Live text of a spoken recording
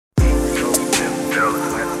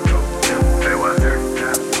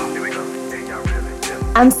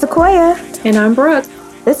I'm Sequoia. And I'm Brooke.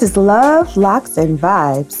 This is Love, Locks, and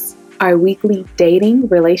Vibes, our weekly dating,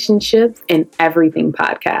 relationships, and everything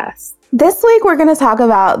podcast. This week, we're going to talk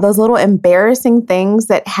about those little embarrassing things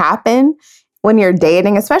that happen when you're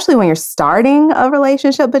dating, especially when you're starting a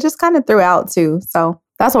relationship, but just kind of throughout too. So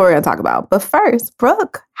that's what we're going to talk about. But first,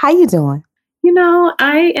 Brooke, how you doing? You know,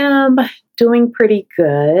 I am doing pretty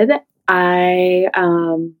good. I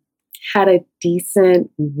had a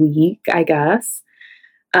decent week, I guess.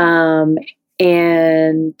 And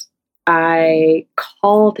I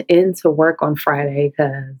called into work on Friday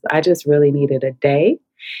because I just really needed a day.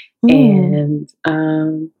 And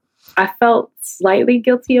I felt slightly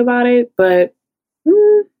guilty about it, but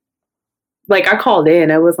like I called in.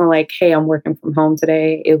 It wasn't like, hey, I'm working from home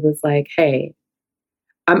today. It was like, hey,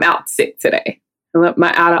 I'm out sick today. I'm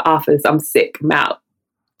out of office. I'm sick. I'm out.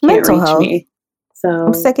 Can't Mental reach health. me. So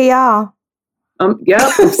I'm sick of y'all. Yep.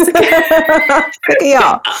 I'm sick. Sick of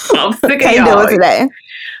y'all. I'm sick of Can't y'all. do it today.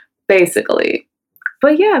 Basically.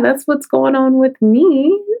 But yeah, that's what's going on with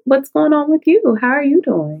me. What's going on with you? How are you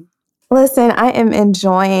doing? Listen, I am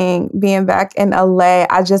enjoying being back in LA.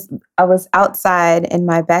 I was outside in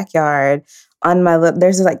my backyard on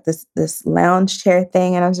there's like this lounge chair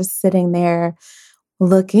thing, and I was just sitting there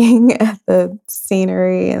looking at the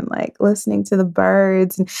scenery and like listening to the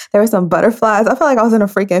birds, and there were some butterflies. I felt like I was in a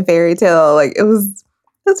freaking fairy tale. Like it was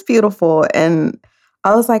beautiful, and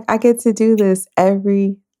I was like, I get to do this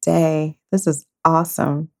every day. This is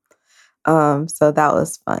awesome. So that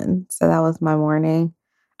was fun. So that was my morning.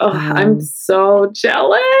 Oh, I'm so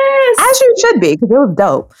jealous. As you should be, because it was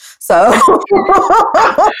dope. So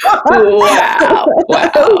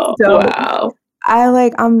wow.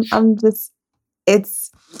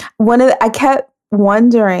 I kept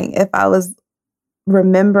wondering if I was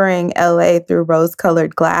remembering LA through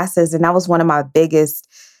rose-colored glasses, and that was one of my biggest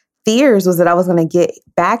fears, was that I was going to get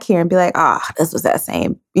back here and be like, this was that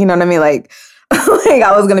same. You know what I mean? Like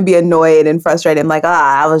I was going to be annoyed and frustrated. And like,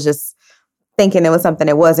 I was just thinking it was something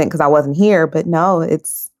it wasn't because I wasn't here. But no,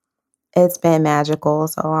 it's been magical.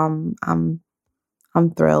 So I'm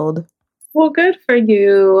thrilled. Well, good for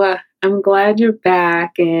you. I'm glad you're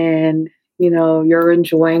back and you're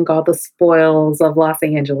enjoying all the spoils of Los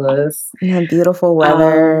Angeles. Yeah, beautiful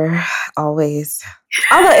weather, always.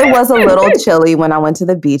 Although it was a little chilly when I went to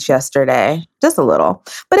the beach yesterday, just a little,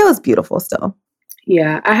 but it was beautiful still.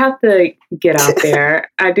 Yeah, I have to get out there.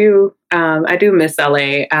 I do miss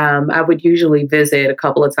LA. I would usually visit a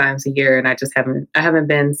couple of times a year, and I haven't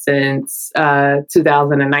been since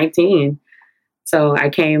 2019. So I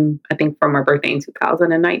came, I think, for my birthday in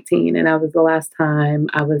 2019, and that was the last time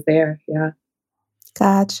I was there. Yeah.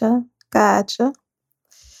 Gotcha.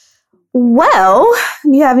 Well,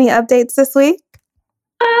 do you have any updates this week?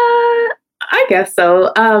 I guess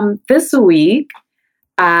so. This week,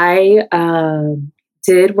 I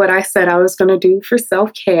did what I said I was going to do for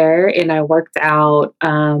self-care, and I worked out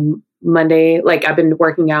Monday. Like I've been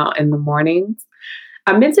working out in the mornings.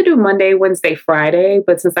 I meant to do Monday, Wednesday, Friday,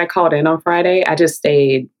 but since I called in on Friday, I just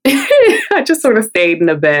stayed. I just sort of stayed in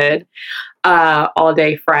the bed all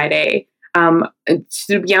day Friday.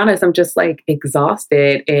 To be honest, I'm just like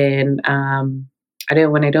exhausted, and I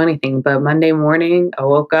didn't want to do anything. But Monday morning, I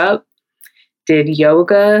woke up, did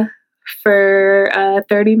yoga for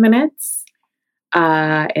 30 minutes.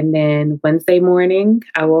 And then Wednesday morning,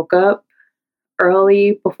 I woke up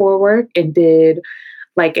early before work and did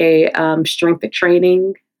like a strength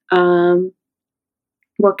training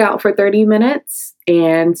workout for 30 minutes.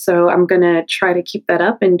 And so I'm going to try to keep that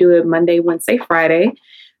up and do it Monday, Wednesday, Friday.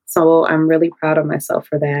 So I'm really proud of myself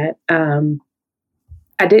for that.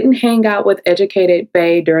 I didn't hang out with Educated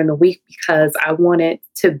Bae during the week because I wanted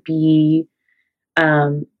to be,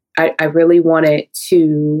 I really wanted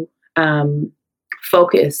to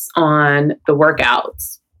focus on the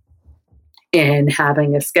workouts and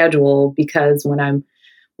having a schedule, because when I'm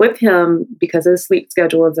with him, because his sleep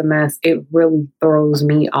schedule is a mess, it really throws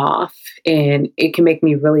me off and it can make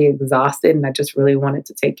me really exhausted. And I just really wanted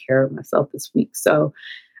to take care of myself this week. So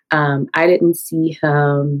I didn't see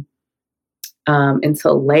him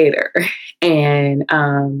until later. And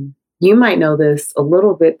you might know this a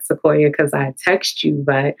little bit, Sequoia, because I text you,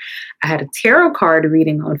 but I had a tarot card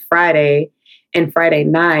reading on Friday, and Friday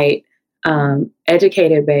night,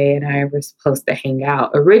 Educated Bae and I were supposed to hang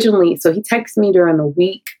out originally. So he texted me during the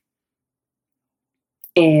week,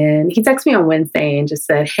 and he texted me on Wednesday and just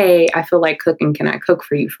said, hey, I feel like cooking. Can I cook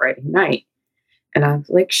for you Friday night? And I was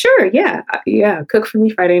like, sure. Yeah. Cook for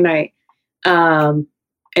me Friday night. And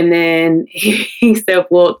then he said,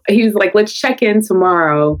 well, he was like, let's check in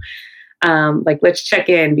tomorrow. Let's check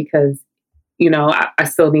in because, I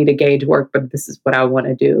still need to gauge work, but this is what I want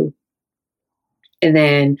to do. And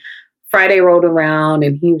then Friday rolled around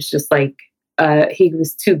and he was just like, he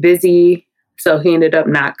was too busy. So he ended up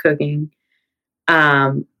not cooking.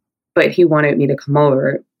 But he wanted me to come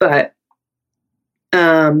over. But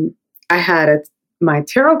I had my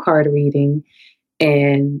tarot card reading,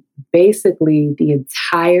 and basically the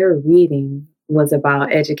entire reading was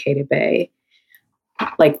about Educated Bae.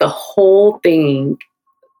 Like the whole thing,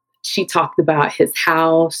 she talked about his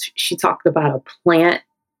house. She talked about a plant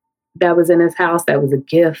that was in his house that was a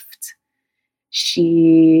gift.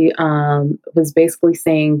 She was basically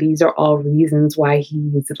saying these are all reasons why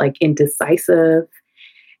he's like indecisive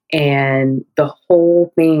and the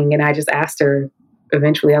whole thing. And I just asked her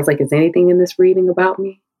eventually, I was like, is anything in this reading about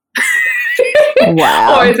me?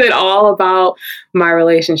 Wow. Or is it all about my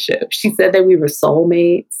relationship? She said that we were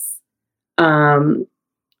soulmates,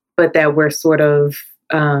 but that we're sort of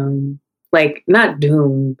like not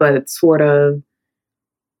doomed, but sort of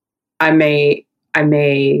I may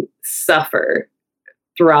suffer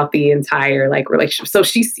throughout the entire like relationship. So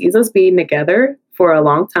she sees us being together for a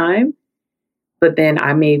long time, but then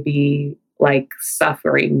I may be like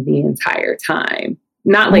suffering the entire time.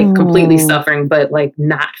 Not like completely suffering, but like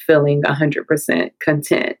not feeling 100%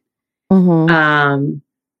 content.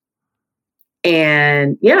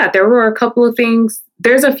 And yeah, there were a couple of things.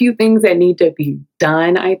 There's a few things that need to be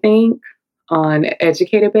done, I think, on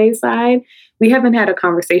Educated Bae's side. We haven't had a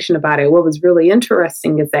conversation about it. What was really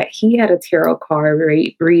interesting is that he had a tarot card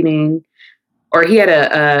reading, or he had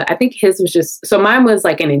I think his was just, so mine was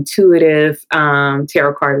like an intuitive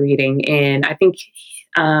tarot card reading. And I think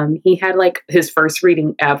he had like his first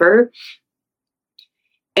reading ever.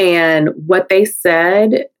 And what they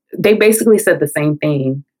said, they basically said the same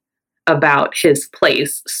thing about his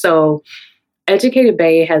place. So Educated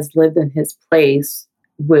Bae has lived in his place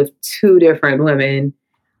with two different women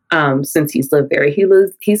since he's lived there.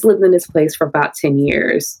 He's lived in this place for about 10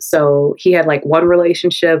 years. So he had like one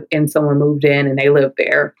relationship and someone moved in and they lived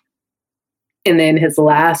there. And then his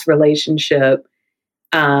last relationship,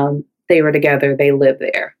 they were together, they lived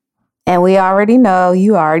there. And we already know,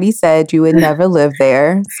 you already said you would never live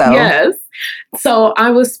there. So yes. So I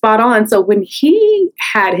was spot on. So when he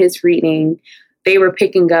had his reading, they were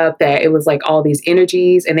picking up that it was like all these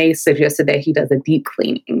energies, and they suggested that he does a deep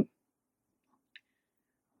cleaning.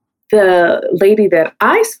 The lady that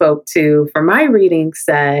I spoke to for my reading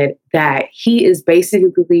said that he is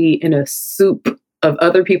basically in a soup of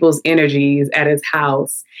other people's energies at his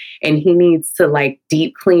house, and he needs to like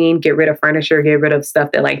deep clean, get rid of furniture, get rid of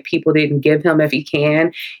stuff that like people didn't give him if he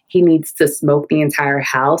can. He needs to smoke the entire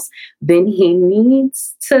house. Then he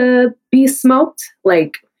needs to be smoked,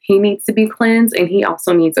 like he needs to be cleansed, and he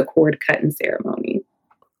also needs a cord cutting ceremony.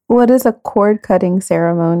 What is a cord cutting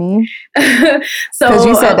ceremony? So, because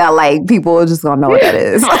you said that like people just don't know what that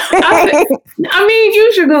is. I mean,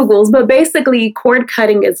 use your Googles, but basically cord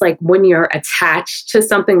cutting is like when you're attached to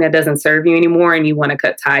something that doesn't serve you anymore and you want to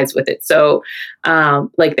cut ties with it. So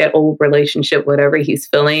like that old relationship, whatever he's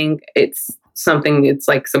feeling, it's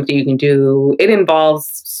like something you can do. It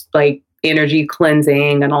involves like energy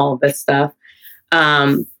cleansing and all of this stuff.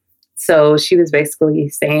 So she was basically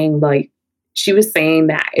saying that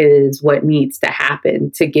is what needs to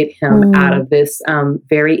happen to get him out of this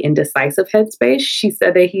very indecisive headspace. She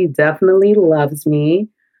said that he definitely loves me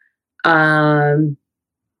and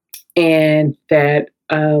that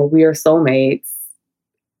we are soulmates.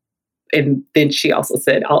 And then she also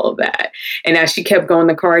said all of that. And as she kept going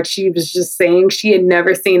the card, she was just saying she had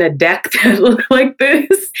never seen a deck that looked like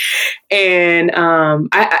this. And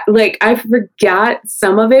I forgot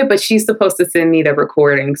some of it, but she's supposed to send me the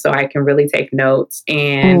recording so I can really take notes.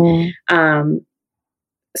 And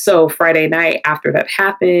so Friday night after that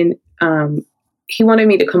happened, he wanted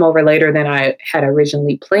me to come over later than I had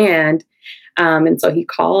originally planned. And so he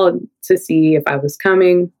called to see if I was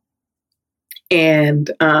coming. And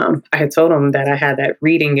I had told him that I had that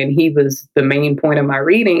reading and he was the main point of my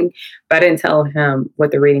reading, but I didn't tell him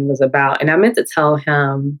what the reading was about. And I meant to tell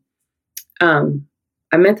him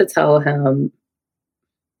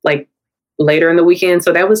like later in the weekend.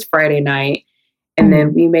 So that was Friday night. And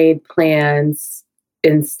then we made plans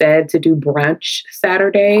instead to do brunch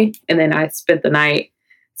Saturday. And then I spent the night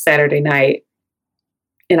Saturday night,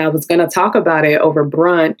 and I was going to talk about it over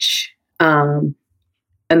brunch.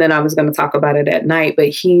 And then I was going to talk about it at night, but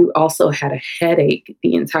he also had a headache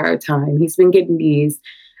the entire time. He's been getting these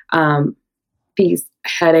headaches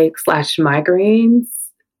 / migraines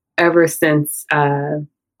ever since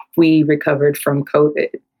we recovered from COVID.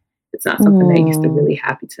 It's not something that used to really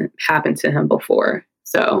happen to him before.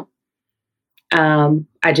 So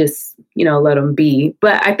I just, let him be.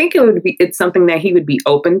 But I think it's something that he would be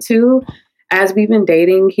open to. As we've been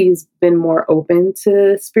dating, he's been more open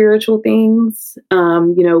to spiritual things.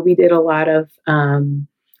 We did a lot of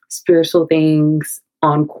spiritual things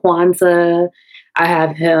on Kwanzaa. I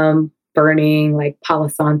have him burning like Palo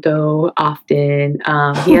Santo often.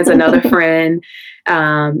 He has another friend.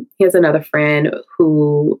 He has another friend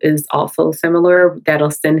who is also similar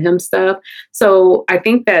that'll send him stuff. So I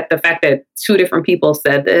think that the fact that two different people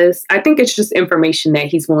said this, I think it's just information that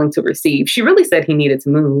he's willing to receive. She really said he needed to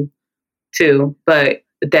move too, but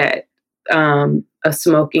that a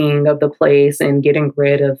smoking of the place and getting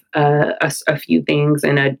rid of a few things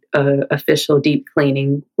and a official deep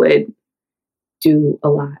cleaning would do a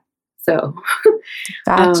lot. So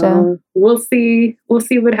Gotcha. We'll see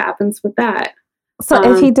what happens with that.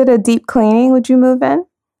 So if he did a deep cleaning, would you move in?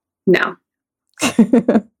 No.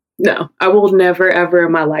 No, I will never, ever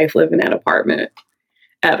in my life live in that apartment.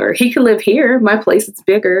 Ever. He could live here. My place is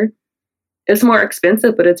bigger. It's more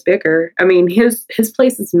expensive, but it's bigger. I mean, his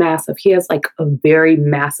place is massive. He has like a very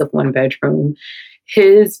massive 1-bedroom.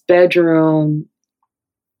 His bedroom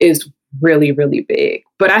is really, really big.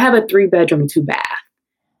 But I have a 3-bedroom, 2-bath.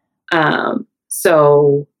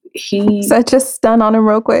 So just stun on him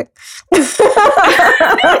real quick. That's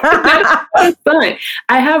fun.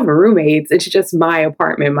 I have roommates. It's just my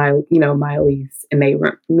apartment, my lease, and they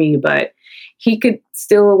rent for me. But he could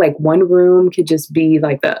still, like, one room could just be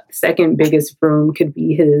like the second biggest room could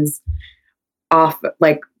be his I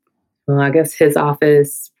guess his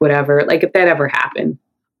office, whatever. Like, if that ever happened,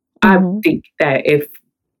 I think that if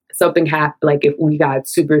something happened, like if we got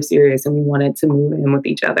super serious and we wanted to move in with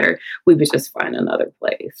each other, we would just find another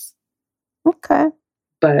place. Okay.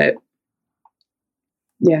 But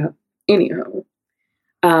yeah, anyhow.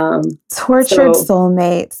 Tortured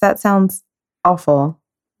soulmates. That sounds awful.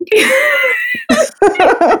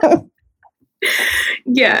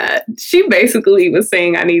 Yeah, she basically was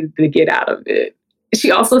saying I needed to get out of it.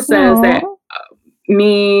 She also says that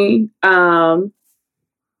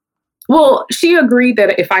well, she agreed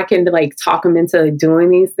that if I can like talk him into doing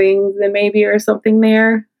these things, then maybe or something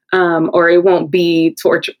there, or it won't be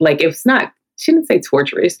torture. Like it's not. She didn't say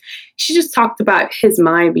torturous. She just talked about his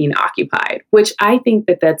mind being occupied, which I think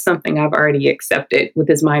that that's something I've already accepted with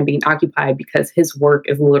his mind being occupied because his work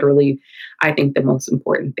is literally, I think, the most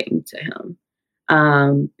important thing to him,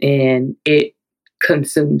 and it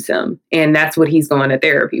consumes him, and that's what he's going to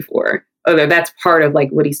therapy for. Although that's part of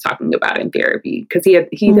like what he's talking about in therapy because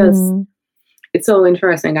he does. It's so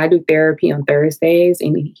interesting. I do therapy on Thursdays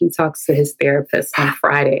and he talks to his therapist on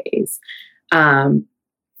Fridays.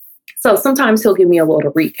 So sometimes he'll give me a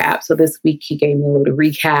little recap. So this week he gave me a little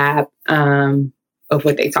recap of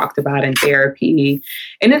what they talked about in therapy.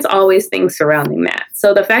 And it's always things surrounding that.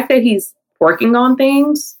 So the fact that he's working on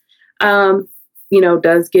things,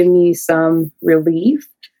 does give me some relief.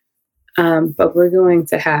 But we're going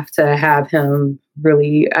to have him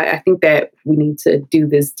really, I think that we need to do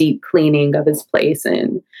this deep cleaning of his place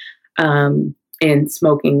and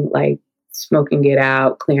smoking it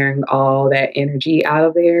out, clearing all that energy out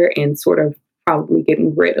of there and sort of probably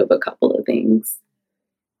getting rid of a couple of things.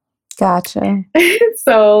 Gotcha.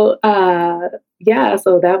 So,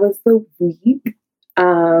 so that was the week.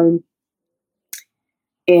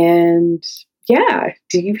 And yeah,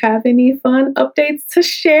 do you have any fun updates to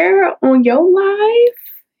share on your life?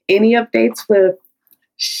 Any updates with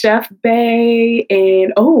Chef Bay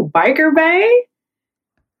and Biker Bay?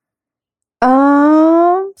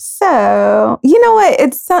 So you know what?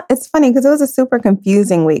 It's funny because it was a super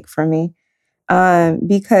confusing week for me.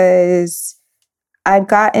 Because I'd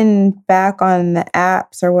gotten back on the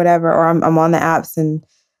apps or whatever, or I'm on the apps, and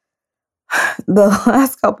the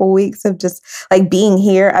last couple weeks of just like being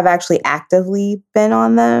here, I've actually actively been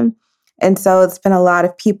on them. And so it's been a lot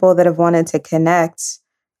of people that have wanted to connect,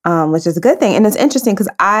 which is a good thing. And it's interesting because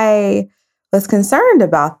I was concerned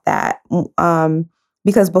about that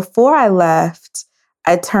because before I left,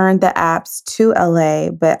 I turned the apps to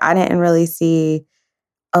LA, but I didn't really see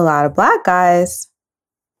a lot of Black guys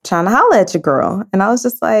trying to holler at your girl. And I was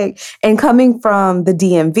just like, and coming from the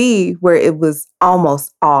DMV where it was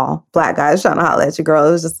almost all Black guys trying to holler at your girl,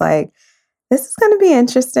 it was just like, this is going to be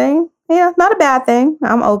interesting. Yeah, not a bad thing.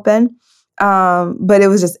 I'm open. But it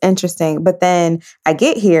was just interesting. But then I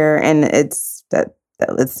get here and it's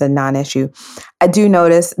a non-issue. I do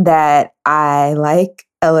notice that I like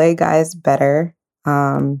LA guys better.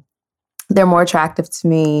 They're more attractive to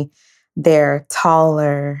me. They're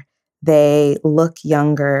taller. They look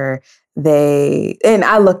younger. And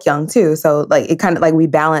I look young too. So like it kind of like we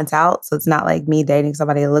balance out. So it's not like me dating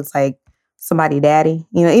somebody that looks like somebody daddy,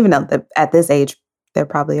 even though at this age, there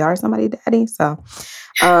probably are somebody daddy. So,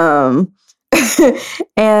 and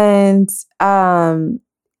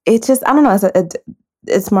it just, I don't know,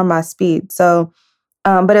 it's more my speed. So,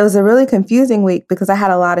 but it was a really confusing week because I had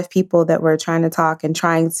a lot of people that were trying to talk and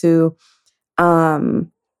trying to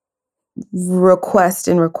request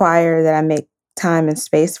and require that I make time and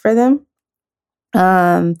space for them.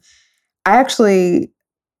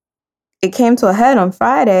 It came to a head on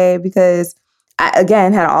Friday because I,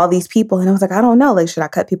 again, had all these people and I was like, I don't know, like, should I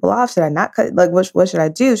cut people off? Should I not cut? Like, what should I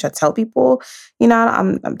do? Should I tell people,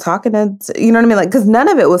 I'm talking to, you know what I mean? Like, because none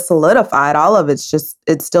of it was solidified. All of it's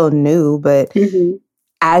still new. But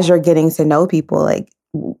as you're getting to know people, like,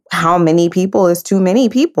 how many people is too many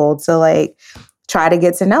people to like try to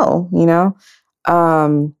get to know,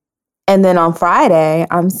 and then on Friday,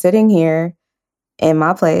 I'm sitting here in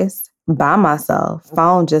my place by myself,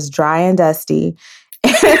 phone just dry and dusty.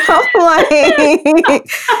 And I'm like,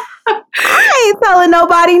 I ain't telling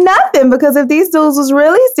nobody nothing because if these dudes was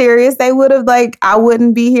really serious, they would have I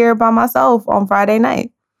wouldn't be here by myself on Friday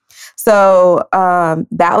night. So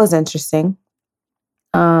that was interesting.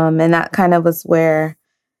 And that kind of was where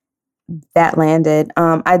that landed.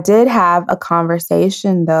 I did have a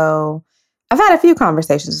conversation though. I've had a few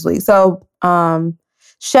conversations this week. So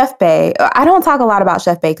Chef Bay, I don't talk a lot about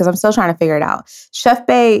Chef Bay because I'm still trying to figure it out. Chef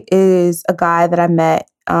Bay is a guy that I met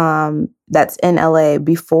that's in LA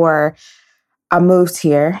before I moved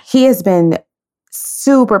here. He has been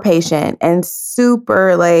super patient and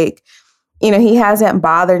super he hasn't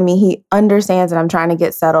bothered me. He understands that I'm trying to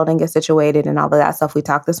get settled and get situated and all of that stuff. We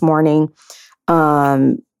talked this morning,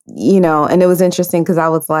 and it was interesting because I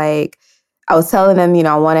was telling them,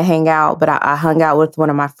 I want to hang out, but I hung out with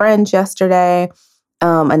one of my friends yesterday.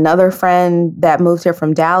 Another friend that moved here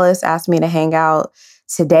from Dallas asked me to hang out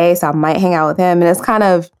today, so I might hang out with him. And it's kind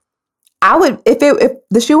of, I would, if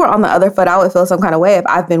the shoe were on the other foot, I would feel some kind of way if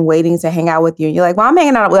I've been waiting to hang out with you. And you're like, well, I'm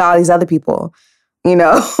hanging out with all these other people,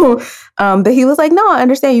 But he was like, no, I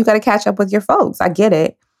understand. You got to catch up with your folks. I get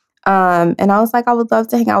it. And I was like, I would love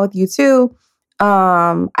to hang out with you too.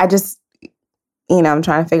 I just, I'm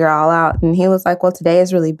trying to figure it all out. And he was like, well, today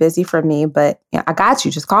is really busy for me, but I got you.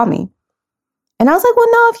 Just call me. And I was like,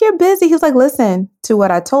 well, no, if you're busy. He was like, listen to what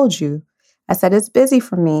I told you. I said, it's busy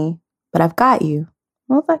for me, but I've got you.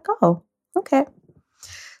 I was like, oh, okay.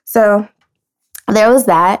 So there was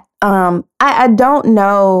that. I don't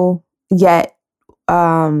know yet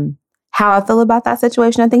how I feel about that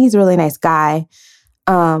situation. I think he's a really nice guy.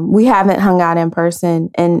 We haven't hung out in person.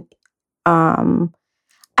 And I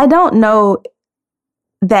don't know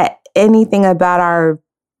that anything about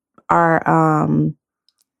our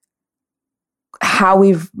how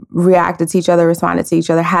we've reacted to each other, responded to each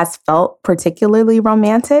other has felt particularly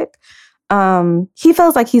romantic. He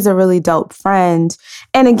feels like he's a really dope friend.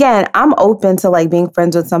 And again, I'm open to being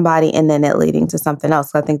friends with somebody and then it leading to something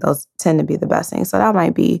else. I think those tend to be the best things. So that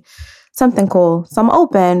might be something cool. So I'm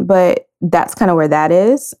open, but that's kind of where that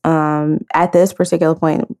is. At this particular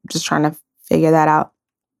point, just trying to figure that out.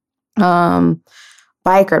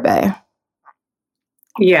 Biker Bay.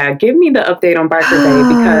 Yeah, give me the update on Biker Bay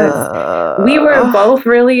because we were both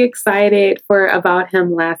really excited about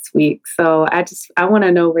him last week. So I want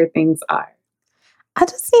to know where things are. I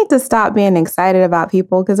just need to stop being excited about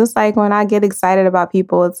people because it's like when I get excited about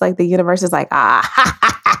people, it's like the universe is like,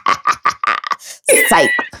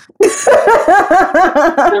 psych.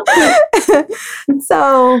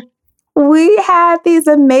 So we had these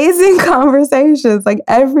amazing conversations. Like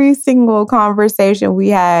every single conversation we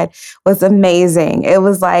had was amazing. It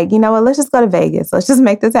was like, you know what, let's just go to Vegas. Let's just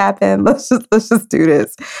make this happen. Let's just do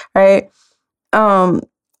this. Right. So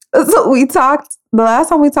we talked, the last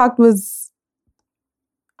time we talked was,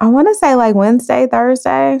 I want to say Wednesday,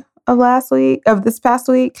 Thursday of this past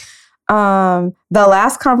week. The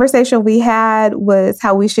last conversation we had was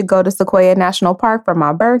how we should go to Sequoia National Park for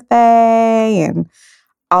my birthday and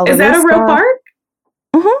all of this. Is that a real stuff. park?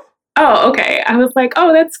 Mm-hmm. Oh, okay. I was like,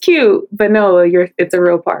 oh, that's cute. But no, it's a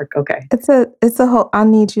real park. Okay. It's a whole, I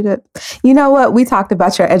need you to, you know what? We talked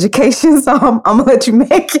about your education, so I'm going to let you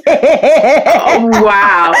make it. Oh,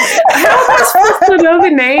 wow. How am I supposed to know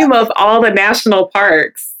the name of all the national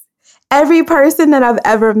parks? Every person that I've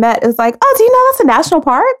ever met is like, oh, do you know that's a national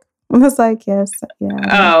park? I was like, yes. Yeah.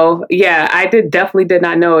 Oh, yeah. I definitely did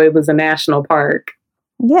not know it was a national park.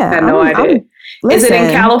 Yeah. I had no idea. Is it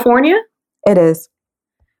in California? It is.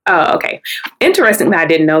 Oh, okay. Interesting that I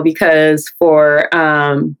didn't know because for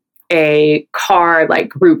a car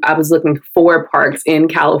group, I was looking for parks in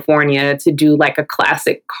California to do a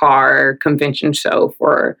classic car convention show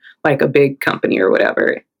for a big company or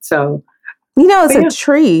whatever. So, it's a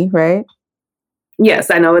tree, right?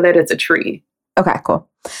 Yes, I know that it's a tree. Okay, cool.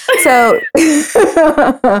 So he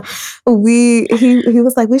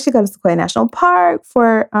was like, we should go to Sequoia National Park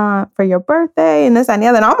for your birthday and this and the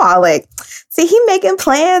other. And I'm all like, see, he making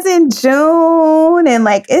plans in June and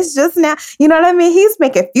like it's just now. You know what I mean? He's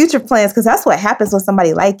making future plans because that's what happens with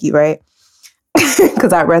somebody like you, right?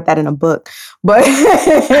 Because I read that in a book. But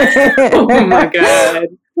oh my God.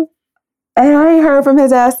 And I ain't heard from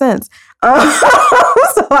his ass since. So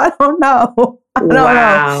I don't know. I don't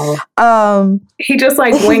know. He just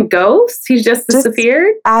like went ghost? He just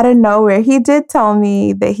disappeared? Out of nowhere. He did tell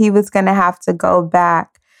me that he was going to have to go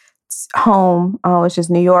back home, which is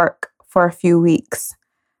New York, for a few weeks.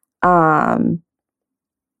 And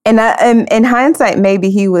in hindsight, maybe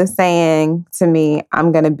he was saying to me,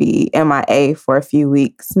 I'm going to be MIA for a few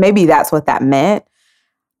weeks. Maybe that's what that meant.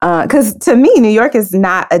 Because to me, New York is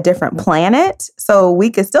not a different planet, so we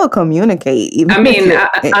could still communicate. I'm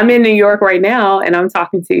in New York right now, and I'm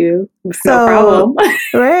talking to you. It's no problem.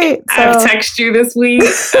 Right. So, I've texted you this week.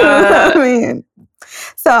 So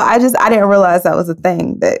I didn't realize that was a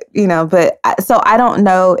thing that, but so I don't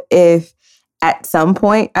know if at some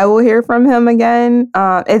point I will hear from him again.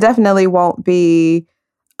 It definitely won't be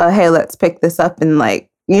hey, let's pick this up and like,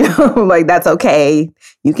 like that's okay.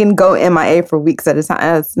 You can go MIA for weeks at a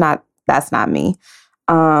time. That's not me.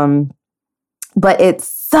 But it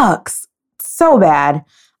sucks so bad.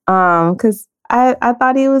 Cause I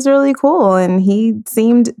thought he was really cool and he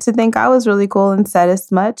seemed to think I was really cool and said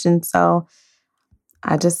as much. And so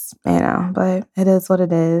I just, but it is what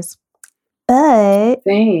it is. But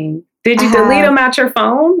dang. Did you delete him out your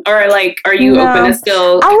phone? Or like, are you open to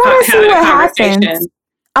still having a conversation? Happens.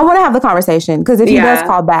 I want to have the conversation because if he does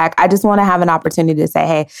call back, I just want to have an opportunity to say,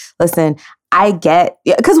 hey, listen, I get,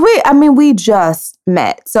 because we just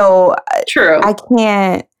met. So true. I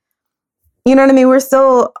can't, you know what I mean? We're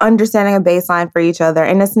still understanding a baseline for each other.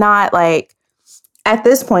 And it's not like at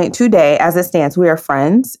this point today, as it stands, we are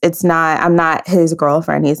friends. I'm not his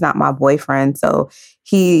girlfriend. He's not my boyfriend. So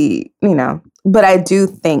he, but I do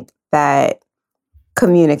think that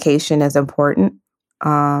communication is important.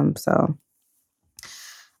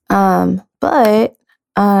 But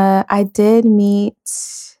I did meet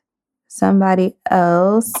somebody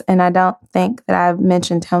else, and I don't think that I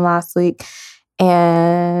mentioned him last week.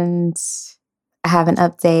 And I have an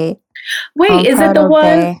update. Wait, is it the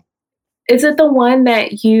one? Is it the one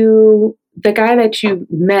the guy that you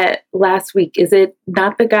met last week? Is it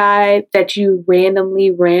not the guy that you randomly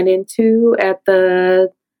ran into at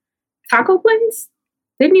the taco place?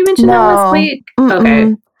 Didn't you mention that last week?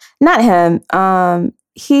 Okay, not him.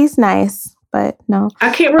 He's nice, but no. I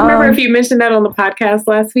can't remember if you mentioned that on the podcast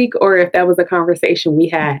last week or if that was a conversation we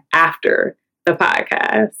had after the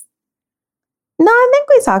podcast. No, I think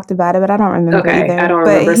we talked about it, but I don't remember either. I don't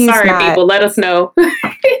remember. Sorry, people. Let us know.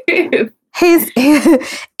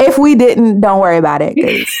 If we didn't, don't worry about it.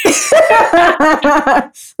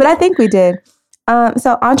 But I think we did.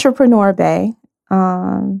 So Entrepreneur Bay.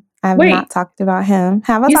 I have not talked about him.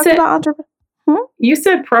 Have I talked about Entrepreneur? You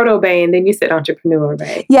said Proto Bay and then you said Entrepreneur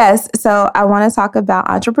Bay. Yes. So I want to talk about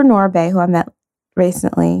Entrepreneur Bay, who I met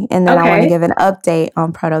recently. And then I want to give an update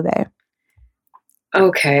on Proto Bay.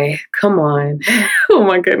 Okay. Come on. Oh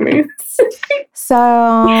my goodness.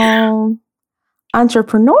 So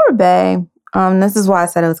Entrepreneur Bay, this is why I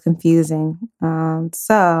said it was confusing.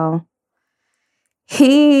 So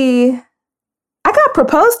I got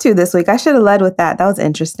proposed to this week. I should have led with that. That was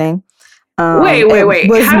interesting. Wait. It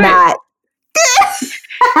was not.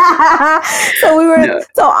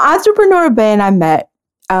 So Entrepreneur Bay and I met.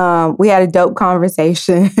 We had a dope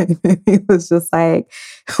conversation. He was just like,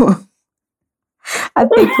 I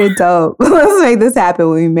think you're dope. Let's make this happen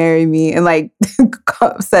when you marry me. And like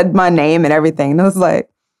said my name and everything. And I was like,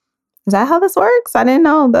 is that how this works? I didn't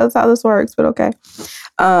know that's how this works, but okay.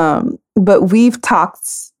 But we've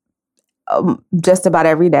talked just about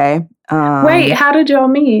every day. Wait, how did y'all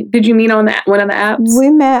meet? Did you meet on one of the apps? We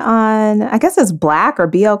met on, I guess it's Black or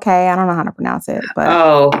BOK. I don't know how to pronounce it. But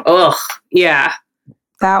yeah.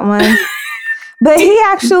 That one. But he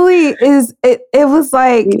actually is, it was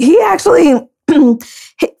like, he actually,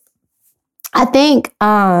 I think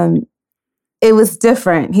it was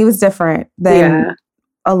different. He was different than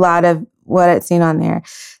a lot of what I'd seen on there.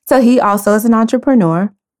 So he also is an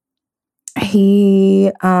entrepreneur.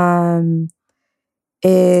 He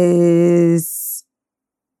is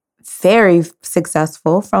very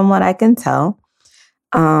successful from what I can tell.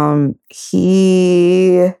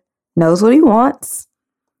 He knows what he wants.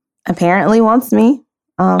 Apparently wants me.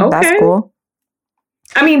 That's cool.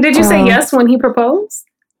 I mean, did you say yes when he proposed?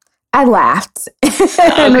 I laughed.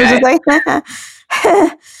 And was just like,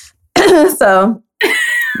 so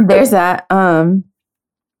There's that.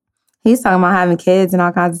 He's talking about having kids and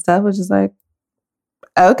all kinds of stuff, which is like,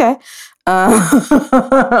 okay.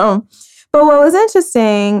 But what was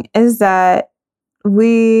interesting is that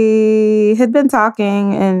we had been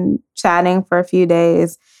talking and chatting for a few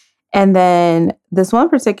days. And then this one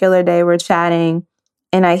particular day, we're chatting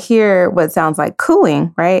and I hear what sounds like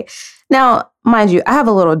cooing, right? Now, mind you, I have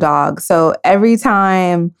a little dog. So every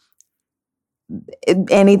time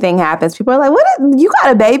anything happens, people are like, you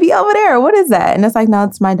got a baby over there? What is that? And it's like, no,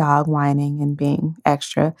 it's my dog whining and being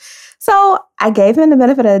extra. So I gave him the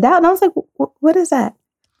benefit of the doubt. And I was like, what is that?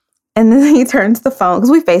 And then he turns the phone, because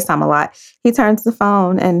we FaceTime a lot. He turns the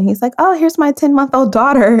phone and he's like, oh, here's my 10-month-old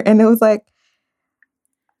daughter. And it was like,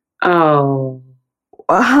 oh.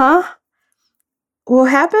 What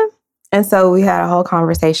happened? And so we had a whole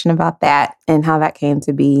conversation about that and how that came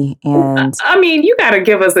to be. And I mean, you got to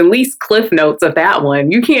give us at least cliff notes of that one.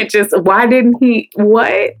 You can't just, why didn't he,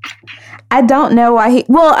 what? I don't know why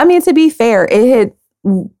to be fair, it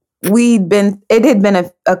had been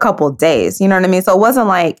a couple days, you know what I mean? So it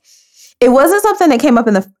wasn't something that came up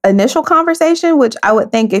in the initial conversation, which I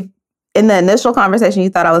would think if in the initial conversation you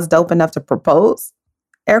thought I was dope enough to propose,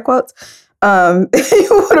 air quotes,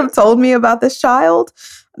 you would have told me about this child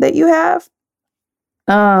that you have.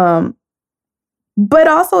 But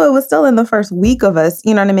also it was still in the first week of us,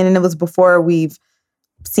 you know what I mean? And it was before we've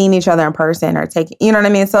seen each other in person or taken, you know what I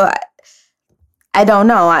mean? So I don't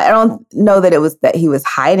know. I don't know that it was that he was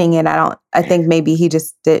hiding it. I think maybe he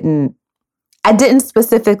just I didn't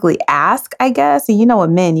specifically ask, I guess. And you know,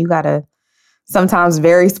 with men, you gotta sometimes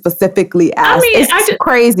very specifically ask. I mean, it's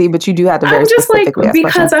crazy, but you do have to very specifically ask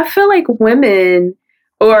because questions. I feel like women,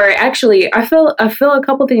 or actually, I feel a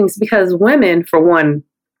couple things, because women, for one,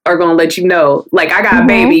 are gonna let you know, like, I got a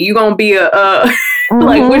baby, you gonna be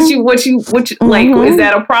like, what you like, is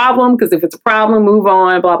that a problem? Because if it's a problem, move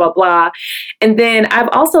on, blah, blah, blah. And then I've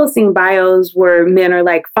also seen bios where men are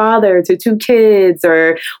like father to 2 kids,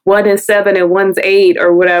 or one is 7 and one's 8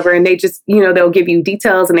 or whatever. And they just, they'll give you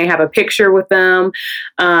details and they have a picture with them.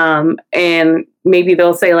 And maybe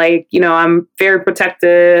they'll say like, I'm very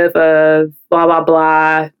protective of blah, blah,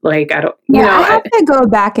 blah. Like, I don't, I have to go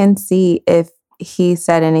back and see if he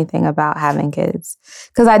said anything about having kids,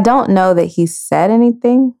 because I don't know that he said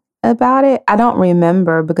anything about it. I don't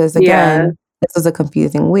remember, because again, this was a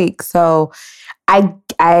confusing week. So I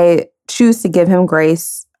choose to give him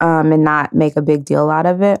grace and not make a big deal out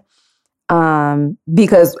of it,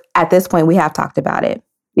 because at this point we have talked about it.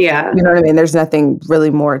 Yeah, you know what I mean? There's nothing really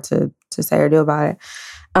more to say or do about it.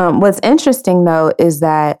 What's interesting though is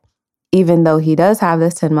that even though he does have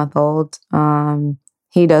this 10-month-old,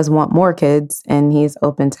 he does want more kids and he's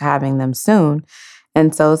open to having them soon.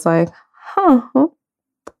 And so it's like, well,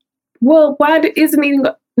 why isn't he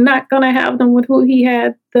not going to have them with who he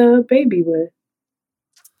had the baby with?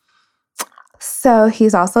 So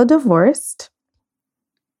he's also divorced.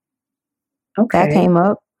 Okay. That came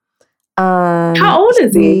up. How old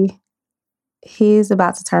is he? He's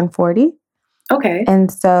about to turn 40. Okay.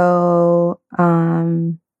 And so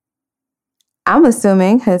I'm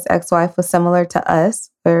assuming his ex-wife was similar to us,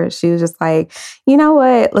 where she was just like, you know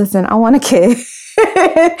what? Listen, I want a kid.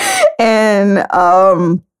 And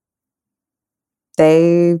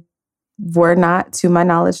they were not, to my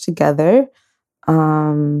knowledge, together,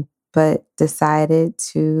 but decided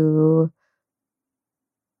to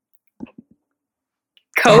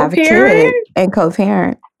have a kid and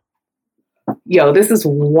co-parent. Yo, this is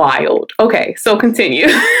wild. Okay, so continue.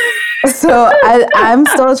 So I'm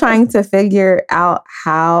still trying to figure out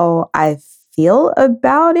how I feel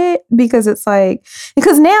about it, because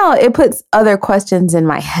now it puts other questions in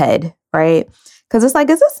my head, right? Because it's like,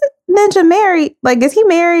 is this ninja married? Like, is he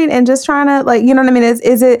married and just trying to, like, you know what I mean? Is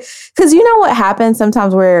it, because you know what happens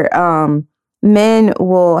sometimes where men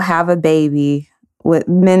will have a baby with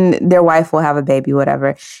their wife will have a baby,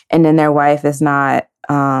 whatever, and then their wife is not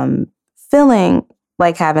feeling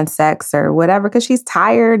like having sex or whatever, because she's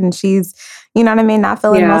tired and she's, you know what I mean, not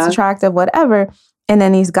feeling most attractive, whatever. And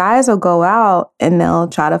then these guys will go out and they'll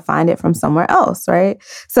try to find it from somewhere else, right?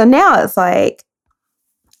 So now it's like,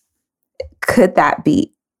 could that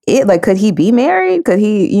be it? Like, could he be married? Could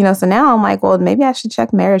he, so now I'm like, well, maybe I should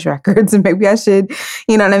check marriage records, and maybe I should,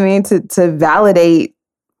 you know what I mean, to validate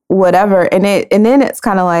whatever. And then it's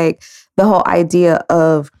kind of like the whole idea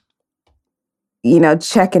of,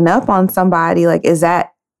 checking up on somebody, like, is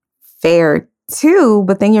that fair too?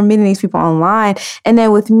 But then you're meeting these people online. And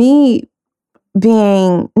then with me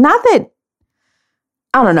being, not that,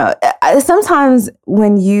 I don't know, sometimes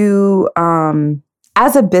when you,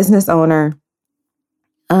 as a business owner,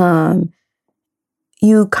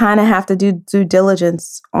 you kind of have to do due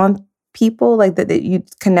diligence on people like that you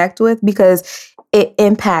connect with, because it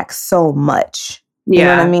impacts so much. You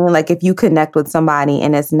know what I mean? Like if you connect with somebody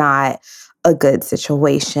and it's not a good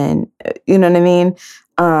situation, you know what I mean?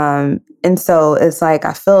 And so it's like,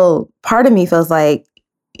 part of me feels like,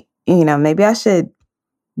 maybe I should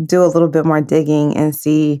do a little bit more digging and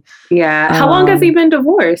see. Yeah. How long has he been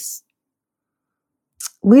divorced?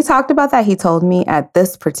 We talked about that. He told me at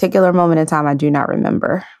this particular moment in time, I do not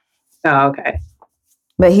remember. Oh, okay.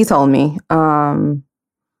 But he told me.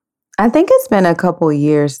 I think it's been a couple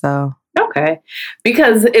years though. Okay.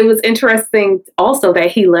 Because it was interesting also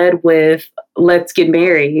that he led with "Let's get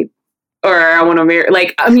married," or "I want to marry."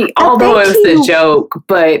 Like, I mean, although it was a joke,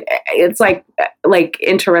 but it's like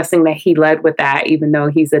interesting that he led with that, even though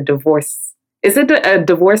he's a divorce. Is it a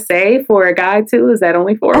divorcee for a guy too? Is that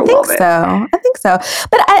only for a woman? I think so.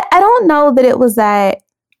 But I don't know that it was that.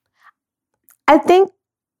 I think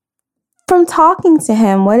from talking to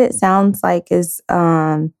him, what it sounds like is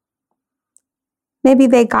maybe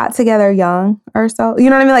they got together young or so.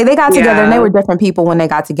 You know what I mean? Like they got together and they were different people when they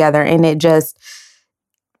got together, and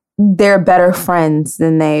they're better friends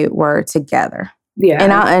than they were together. Yeah.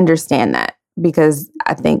 And I understand that because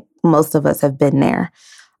I think most of us have been there.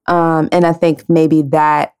 And I think maybe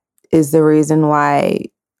that is the reason why,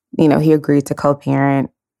 he agreed to co-parent,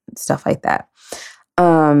 stuff like that.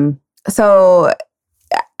 So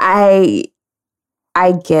I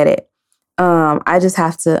get it. I just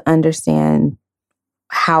have to understand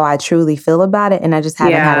how I truly feel about it. And I just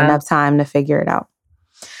haven't had enough time to figure it out.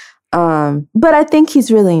 But I think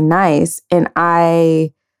he's really nice. And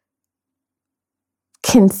I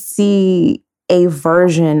can see a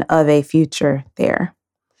version of a future there.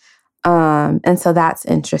 And so that's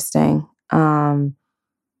interesting. And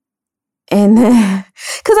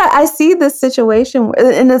because I see this situation,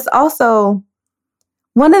 and it's also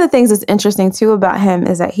one of the things that's interesting too about him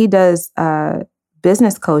is that he does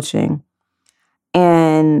business coaching.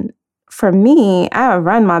 And for me, I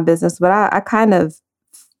run my business, but I kind of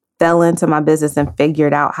fell into my business and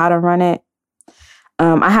figured out how to run it.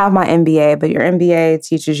 I have my MBA, but your MBA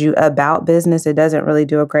teaches you about business. It doesn't really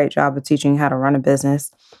do a great job of teaching you how to run a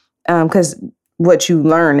business. Because what you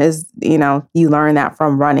learn is, you learn that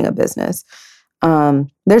from running a business.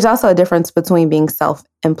 There's also a difference between being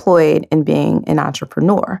self-employed and being an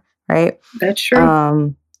entrepreneur, right? That's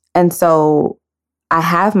true. And so I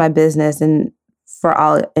have my business, and for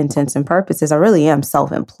all intents and purposes, I really am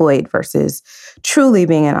self-employed versus truly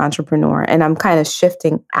being an entrepreneur. And I'm kind of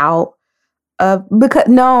shifting out. Okay,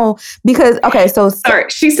 so sorry,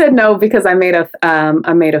 she said no because I made a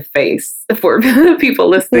face for people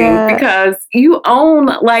listening because you own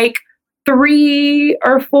like 3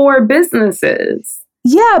 or 4 businesses.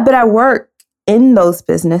 Yeah, but I work in those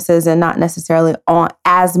businesses and not necessarily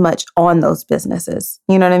as much on those businesses.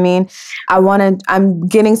 You know what I mean? I'm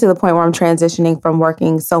getting to the point where I'm transitioning from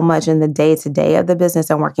working so much in the day-to-day of the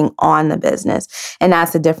business and working on the business. And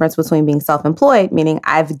that's the difference between being self-employed, meaning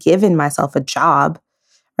I've given myself a job,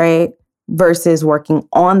 right? Versus working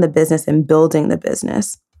on the business and building the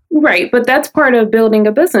business. Right. But that's part of building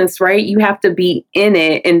a business, right? You have to be in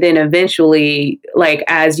it. And then eventually, like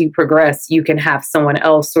as you progress, you can have someone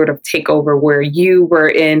else sort of take over where you were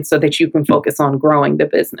in so that you can focus on growing the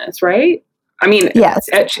business, right? I mean, yes.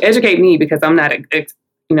 Educate me because I'm not, 1,000%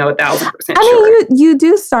 sure. You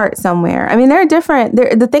do start somewhere. I mean, they're different.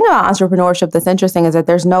 The thing about entrepreneurship that's interesting is that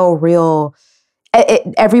there's no real,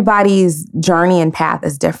 everybody's journey and path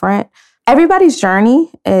is different. Everybody's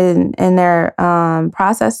journey and their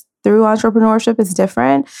process through entrepreneurship is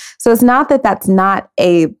different. So it's not that that's not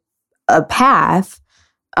a path.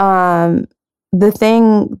 The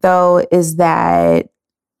thing, though, is that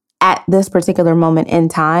at this particular moment in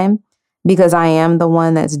time, because I am the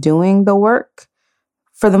one that's doing the work,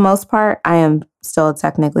 for the most part, I am still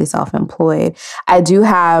technically self-employed. I do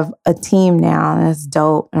have a team now, and it's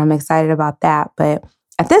dope, and I'm excited about that. But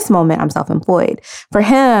at this moment, I'm self-employed. For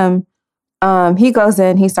him, he goes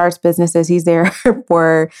in, he starts businesses, he's there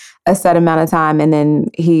for a set amount of time, and then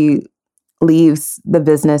he leaves the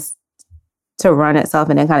business to run itself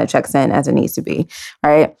and then kind of checks in as it needs to be,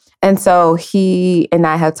 right? And so he and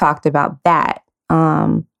I have talked about that.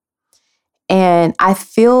 And I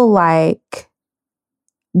feel like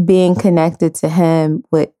being connected to him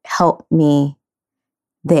would help me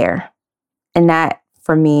there. And that,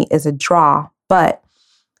 for me, is a draw. But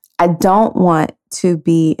I don't want to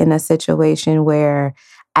be in a situation where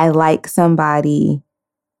I like somebody,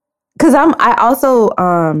 because I also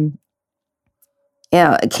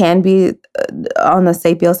it can be on the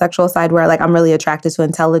sapiosexual side where like I'm really attracted to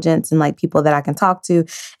intelligence and like people that I can talk to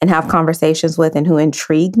and have conversations with and who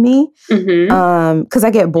intrigue me. Because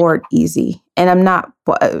I get bored easy, and I'm not.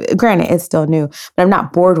 Granted, it's still new, but I'm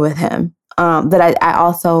not bored with him. But I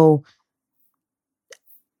also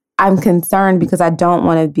I'm concerned because I don't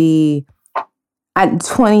want to be.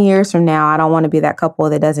 20 years from now, I don't want to be that couple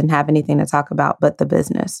that doesn't have anything to talk about but the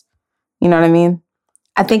business. You know what I mean?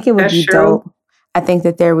 I think it would be dope. I think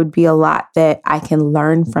that there would be a lot that I can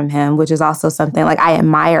learn from him, which is also something like I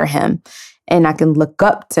admire him and I can look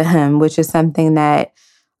up to him, which is something that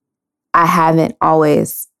I haven't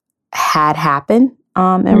always had happen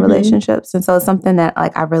in relationships. And so it's something that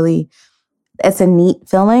like it's a neat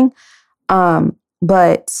feeling.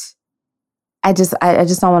 But I just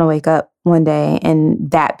don't want to wake up one day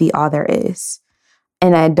and that be all there is.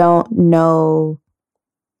 And I don't know.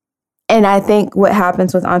 And I think what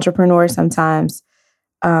happens with entrepreneurs sometimes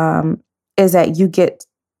is that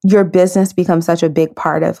your business becomes such a big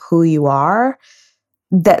part of who you are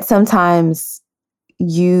that sometimes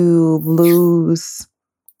you lose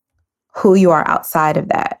who you are outside of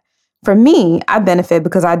that. For me, I benefit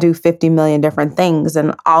because I do 50 million different things,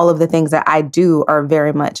 and all of the things that I do are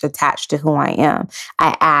very much attached to who I am.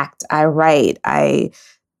 I act, I write, I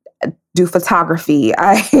do photography.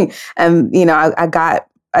 I am,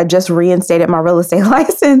 I just reinstated my real estate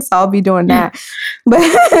license. So I'll be doing that. But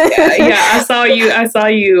I saw you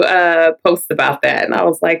post about that, and I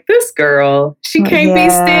was like, this girl, she can't be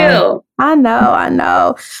still. I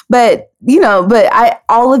know. But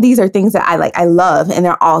all of these are things that I love, and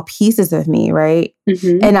they're all pieces of me, right?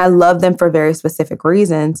 And I love them for very specific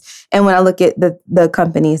reasons. And when I look at the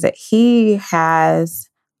companies that he has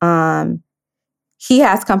companies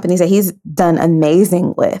that he's done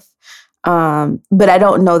amazing with. But I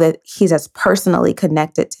don't know that he's as personally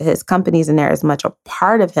connected to his companies and they're as much a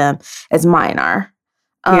part of him as mine are.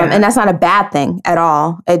 And that's not a bad thing at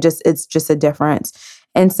all. It's just a difference.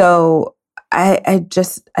 And so I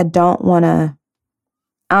don't want to,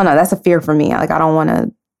 I don't know, that's a fear for me. Like, I don't want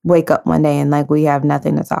to wake up one day and like we have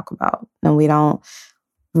nothing to talk about and we don't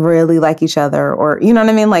really like each other, or, you know what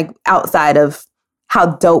I mean? Like outside of how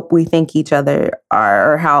dope we think each other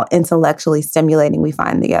are or how intellectually stimulating we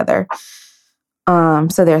find the other.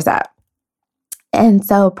 So there's that. And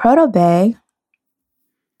so Protobay.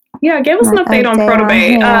 Yeah, give us an update on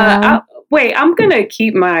Protobay. Wait, I'm going to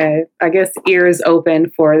keep my, ears open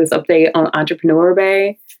for this update on Entrepreneur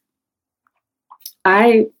Bay.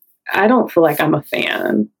 I don't feel like I'm a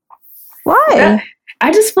fan. Why?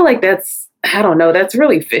 I just feel like that's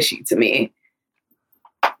really fishy to me.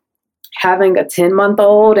 Having a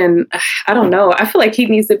 10-month-old, and I don't know. I feel like he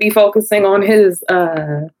needs to be focusing on his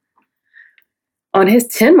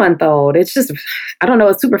 10-month-old. It's just, I don't know.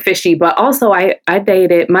 It's super fishy. But also, I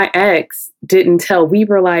dated, my ex didn't tell. We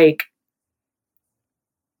were like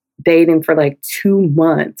dating for like 2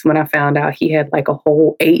 months when I found out he had like a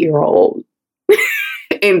whole 8-year-old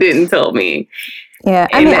and didn't tell me. Yeah,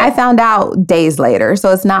 I found out days later,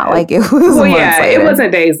 so it's not like it was. Well, months later. It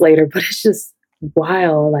wasn't days later, but it's just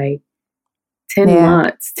wild. Like 10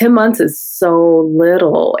 months. 10 months is so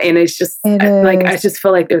little. And it's just I just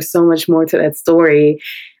feel like there's so much more to that story.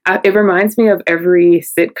 It reminds me of every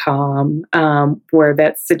sitcom where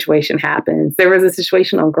that situation happens. There was a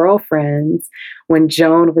situation on Girlfriends when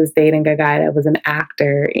Joan was dating a guy that was an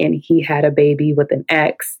actor and he had a baby with an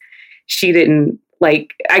ex. She didn't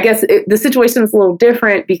the situation is a little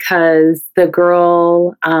different because the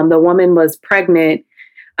girl, the woman was pregnant,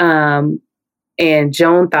 and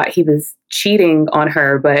Joan thought he was cheating on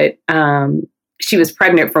her, but she was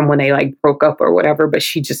pregnant from when they like broke up or whatever, but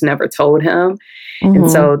she just never told him.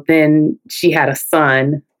 And so then she had a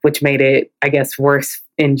son, which made it, I guess, worse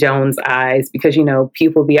in Joan's eyes because,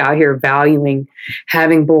 people be out here valuing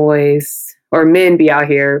having boys, or men be out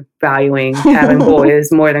here valuing having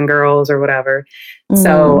boys more than girls or whatever.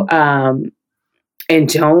 So, and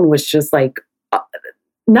Joan was just like,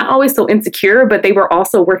 not always so insecure, but they were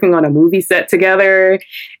also working on a movie set together.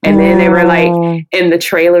 And then they were like in the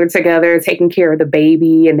trailer together, taking care of the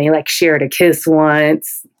baby. And they like shared a kiss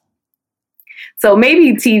once. So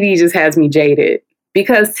maybe TV just has me jaded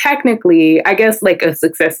because technically, I guess like a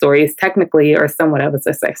success story is technically or somewhat of a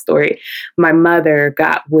success story. My mother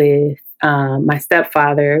got with my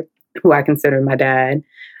stepfather, who I consider my dad,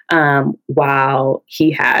 while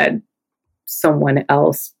he had someone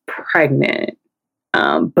else pregnant.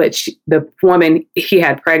 But the woman he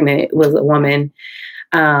had pregnant was a woman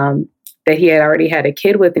that he had already had a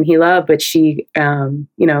kid with and he loved, but she,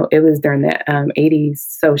 it was during the 80s.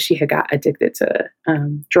 So she had got addicted to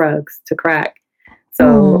drugs, to crack.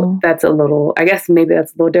 So that's I guess maybe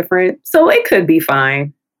that's a little different. So it could be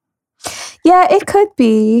fine. Yeah, it could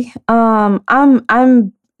be.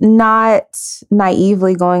 I'm not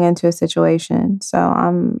naively going into a situation.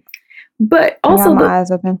 So but I also got my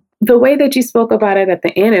eyes open. The way that you spoke about it at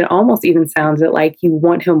the end, it almost even sounded like you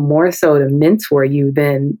want him more so to mentor you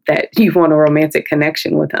than that you want a romantic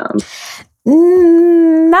connection with him.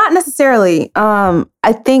 Not necessarily.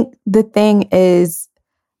 I think the thing is,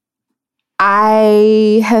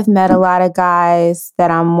 I have met a lot of guys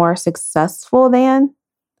that I'm more successful than.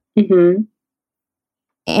 Mm-hmm.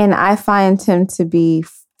 And I find him to be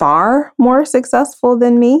far more successful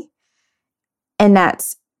than me. And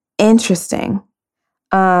that's interesting.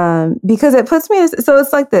 Because it puts me, so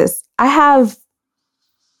it's like this.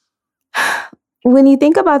 When you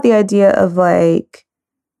think about the idea of like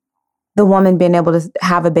the woman being able to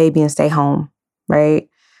have a baby and stay home, right?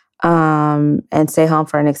 And stay home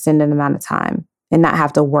for an extended amount of time and not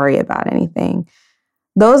have to worry about anything.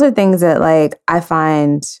 Those are things that like I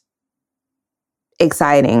find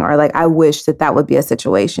exciting, or like I wish that would be a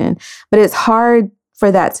situation. But it's hard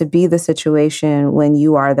for that to be the situation when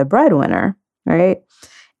you are the breadwinner, right?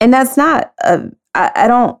 And that's not, I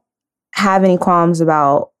don't have any qualms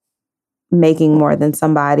about making more than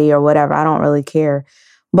somebody or whatever. I don't really care.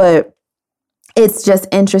 But it's just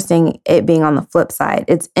interesting it being on the flip side.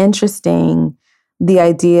 It's interesting the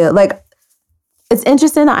idea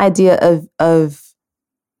of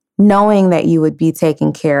knowing that you would be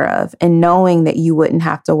taken care of and knowing that you wouldn't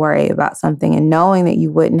have to worry about something and knowing that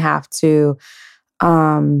you wouldn't have to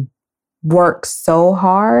work so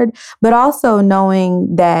hard, but also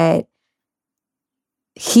knowing that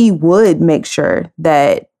he would make sure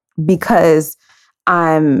that because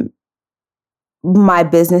my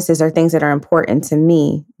businesses are things that are important to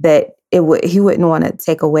me, that he wouldn't want to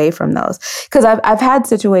take away from those. Because I've had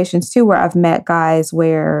situations too where I've met guys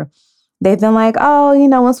where they've been like, oh,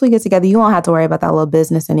 once we get together, you won't have to worry about that little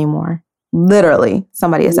business anymore. Literally,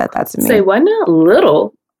 somebody has said that to me. Say what now?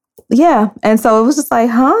 Little? Yeah. And so it was just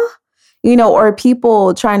like, huh? Or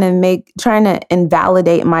people trying to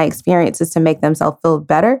invalidate my experiences to make themselves feel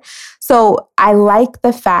better. So I like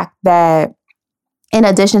the fact that in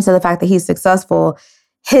addition to the fact that he's successful,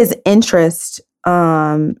 his interest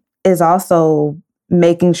is also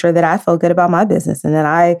making sure that I feel good about my business and that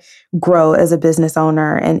I grow as a business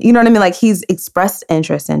owner. And you know what I mean? Like he's expressed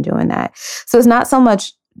interest in doing that. So it's not so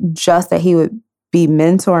much just that he would be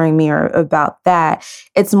mentoring me or about that.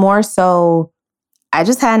 It's more so I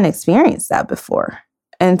just hadn't experienced that before.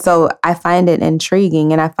 And so I find it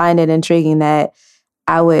intriguing. And I find it intriguing that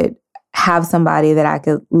I would have somebody that I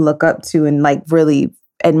could look up to and like really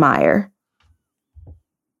admire.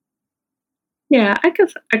 Yeah, I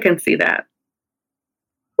can see that.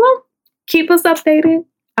 Well, keep us updated.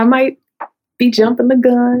 I might be jumping the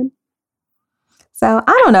gun. So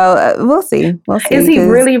I don't know. We'll see. Is he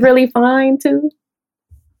really, really fine too?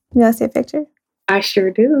 You want to see a picture? I sure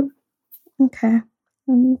do. Okay.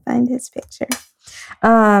 Let me find his picture.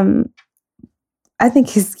 I think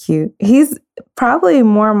he's cute. He's probably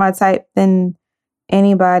more my type than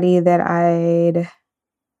anybody that I'd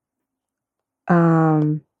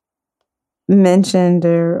mentioned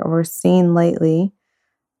or seen lately.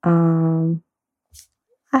 Let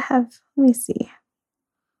me see.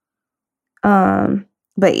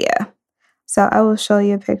 But yeah. So I will show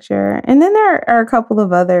you a picture. And then there are a couple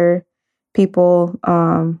of other people,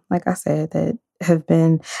 like I said, that have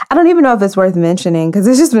been, I don't even know if it's worth mentioning because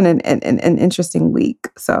it's just been an interesting week.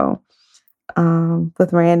 So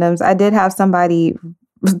with randoms, I did have somebody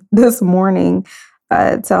this morning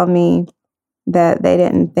tell me that they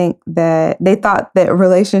didn't think that, they thought that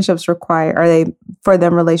relationships require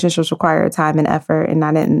time and effort, and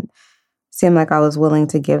I didn't seem like I was willing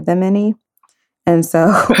to give them any. And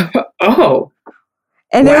so oh.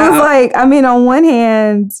 And wow. It was like, I mean, on one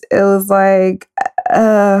hand, it was like,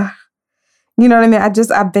 you know what I mean?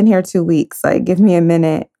 I've been here 2 weeks. Like, give me a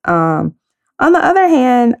minute. On the other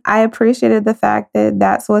hand, I appreciated the fact that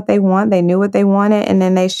that's what they want. They knew what they wanted. And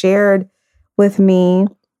then they shared with me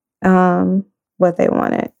what they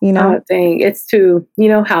wanted, Dang. It's too,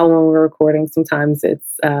 how when we're recording, sometimes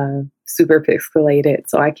it's super pixelated.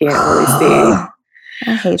 So I can't really see.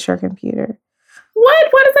 I hate your computer. What?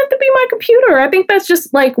 Why does that have to be my computer? I think that's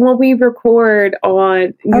just like when we record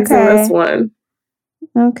on using this one.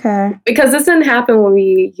 Okay. Because this didn't happen when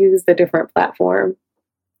we used a different platform.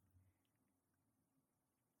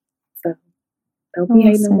 So don't be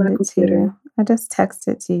hating on my computer. I just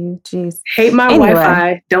texted to you. Jeez. Hate my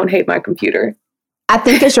Wi-Fi. Don't hate my computer. I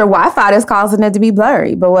think it's your Wi-Fi that's causing it to be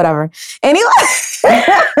blurry, but whatever. Anyway.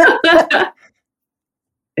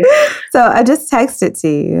 So I just texted to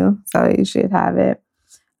you, so you should have it.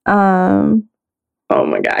 Oh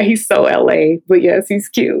my God, he's so LA, but yes, he's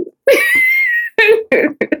cute.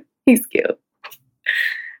 He's cute.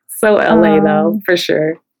 So LA though, for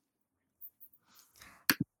sure.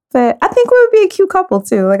 But I think we would be a cute couple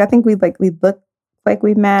too. Like I think we look like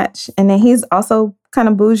we match, and then he's also kind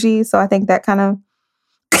of bougie, so I think that kind of.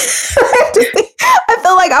 I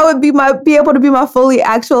feel like I would be able to be my fully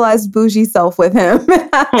actualized bougie self with him.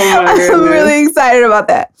 I'm really excited about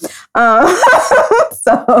that.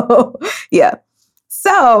 So yeah.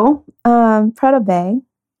 So Protobay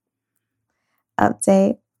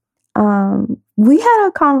update. We had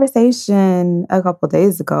a conversation a couple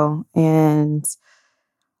days ago, and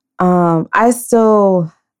I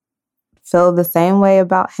still feel the same way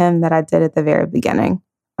about him that I did at the very beginning.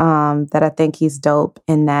 That I think he's dope,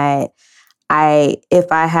 and that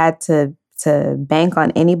if I had to bank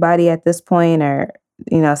on anybody at this point, or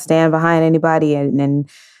stand behind anybody and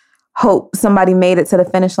hope somebody made it to the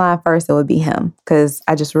finish line first, it would be him, because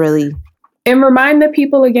I just really. And remind the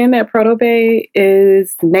people again that Protobay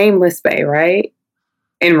is nameless Bay, right?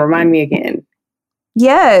 And remind me again.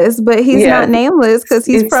 Yes, but he's not nameless because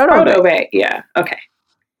he's Protobay. Yeah, okay.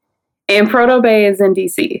 And Protobay is in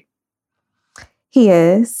DC. He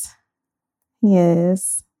is,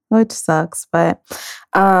 which sucks. But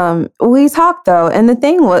we talked though, and the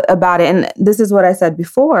thing about it, and this is what I said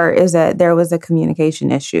before, is that there was a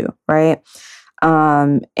communication issue, right?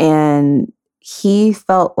 And he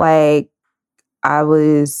felt like I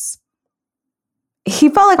was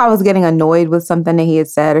getting annoyed with something that he had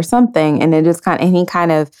said or something, and he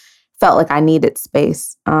kind of felt like I needed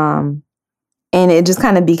space. And it just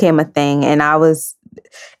kind of became a thing, and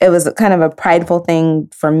it was kind of a prideful thing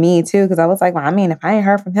for me too, because I was like, well, I mean, if I ain't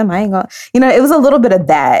heard from him, I ain't gonna, it was a little bit of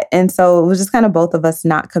that. And so it was just kind of both of us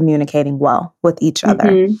not communicating well with each other.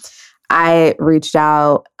 Mm-hmm. I reached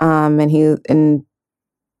out, and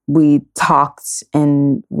we talked,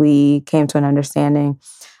 and we came to an understanding.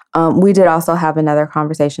 We did also have another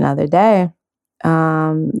conversation the other day,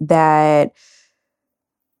 that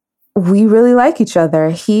we really like each other.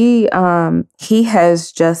 He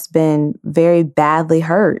has just been very badly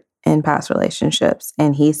hurt in past relationships,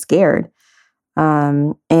 and he's scared.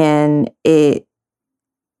 And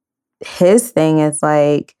his thing is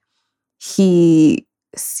like, he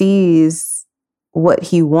sees what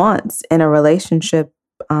he wants in a relationship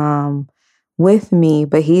with me,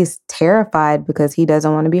 but he's terrified because he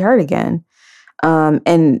doesn't want to be hurt again.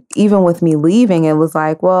 And even with me leaving, it was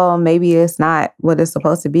like, well, maybe it's not what it's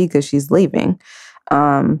supposed to be because she's leaving.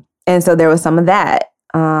 And so there was some of that.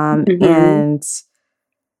 Mm-hmm. And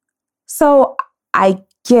so I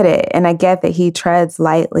get it. And I get that he treads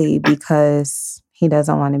lightly because he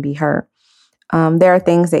doesn't want to be hurt. There are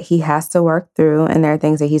things that he has to work through, and there are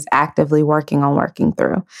things that he's actively working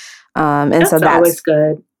through. And that's always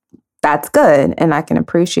good. That's good. And I can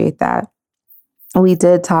appreciate that. We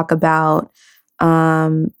did talk about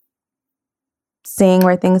seeing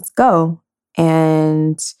where things go.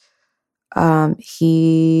 And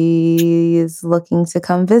he is looking to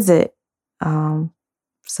come visit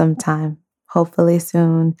sometime, hopefully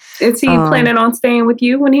soon. Is he planning on staying with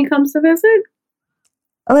you when he comes to visit?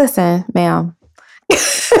 Listen, ma'am.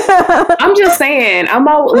 I'm just saying,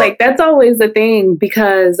 that's always the thing,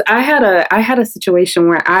 because I had a situation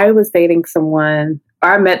where I was dating someone,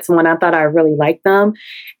 or I met someone, I thought I really liked them.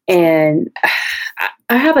 And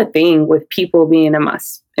I have a thing with people being in my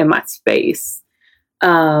space.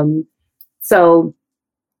 So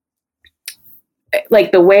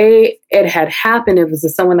like the way it had happened, it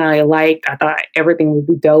was someone I liked. I thought everything would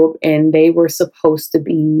be dope. And they were supposed to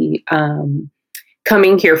be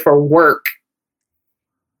coming here for work,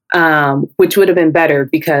 which would have been better,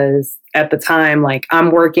 because at the time, like,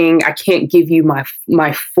 I'm working, I can't give you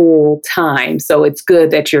my full time. So it's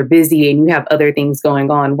good that you're busy and you have other things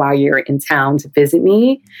going on while you're in town to visit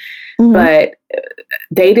me. Mm-hmm. But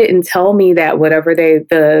they didn't tell me that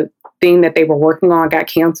the thing that they were working on got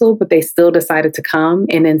canceled, but they still decided to come.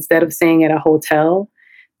 And instead of staying at a hotel,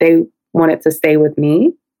 they wanted to stay with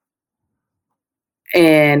me.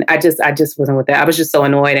 And I just wasn't with that. I was just so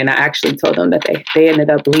annoyed, and I actually told them that they ended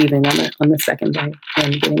up leaving on the second day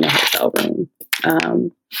and getting a hotel room.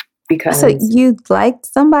 Because so you liked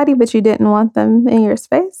somebody, but you didn't want them in your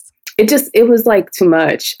space? It was like too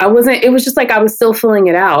much. It was just like I was still filling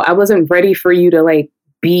it out. I wasn't ready for you to like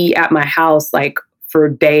be at my house like for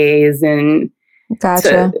days and.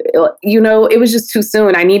 Gotcha. It was just too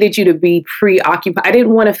soon. I needed you to be preoccupied. I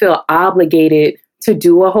didn't want to feel obligated to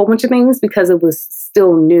do a whole bunch of things because it was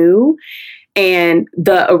still new. And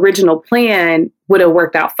the original plan would have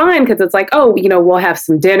worked out fine because it's like, oh, we'll have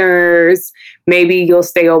some dinners. Maybe you'll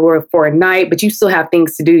stay over for a night, but you still have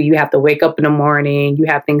things to do. You have to wake up in the morning. You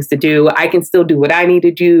have things to do. I can still do what I need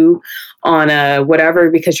to do on a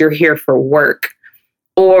whatever because you're here for work.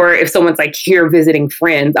 Or if someone's like here visiting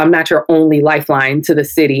friends, I'm not your only lifeline to the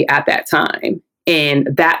city at that time. And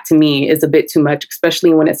that to me is a bit too much,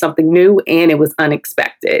 especially when it's something new and it was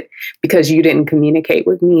unexpected because you didn't communicate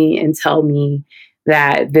with me and tell me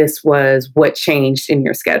that this was what changed in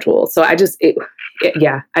your schedule. So I didn't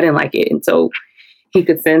like it. And so he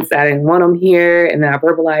could sense that I didn't want him here. And then I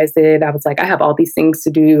verbalized it. I was like, I have all these things to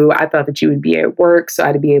do. I thought that you would be at work, so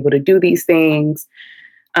I'd be able to do these things.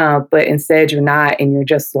 But instead you're not, and you're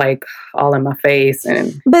just like all in my face.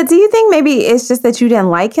 But do you think maybe it's just that you didn't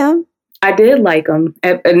like him? I did like him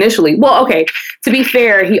initially. Well, okay, to be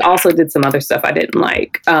fair, he also did some other stuff I didn't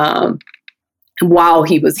like while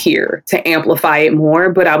he was here to amplify it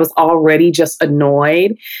more. But I was already just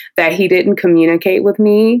annoyed that he didn't communicate with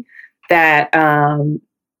me that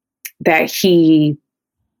he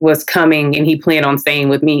was coming and he planned on staying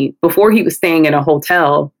with me before he was staying in a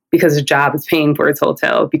hotel because his job is paying for his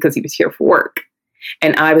hotel because he was here for work.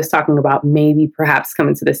 And I was talking about maybe perhaps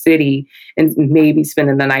coming to the city and maybe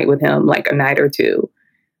spending the night with him, like a night or two.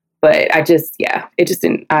 But it just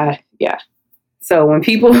didn't. So when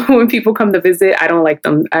people come to visit, I don't like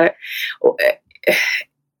them.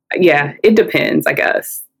 It depends, I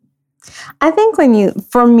guess. I think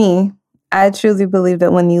for me, I truly believe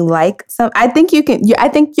that when you like I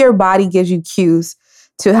think your body gives you cues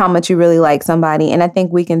to how much you really like somebody. And I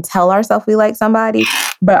think we can tell ourselves we like somebody,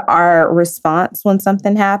 but our response when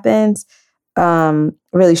something happens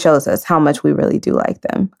really shows us how much we really do like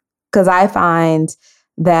them. Because I find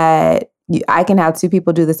that I can have two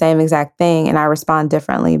people do the same exact thing and I respond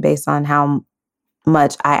differently based on how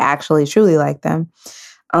much I actually truly like them.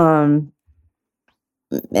 And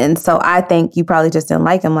so I think you probably just didn't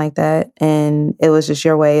like him like that. And it was just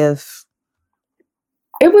your way of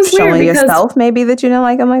showing yourself maybe that you didn't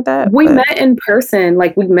like him like that. We met in person.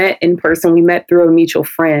 We met through a mutual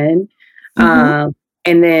friend. Mm-hmm.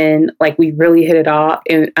 And then we really hit it off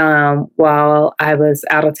while I was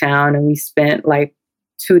out of town, and we spent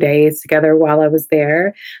 2 days together while I was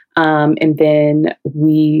there. And then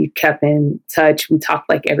we kept in touch. We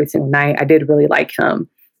talked every single night. I did really like him.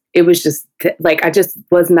 It was just I just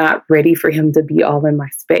was not ready for him to be all in my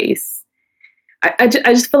space. I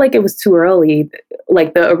just feel like it was too early.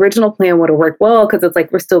 The original plan would have worked well because it's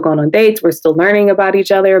we're still going on dates. We're still learning about each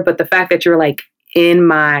other. But the fact that you're in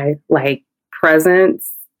my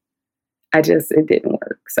presence, it didn't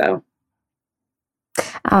work. So.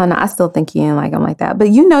 I don't know. I still think you didn't like him like that. But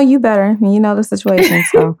you better. You know the situation.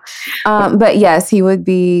 So, but yes, he would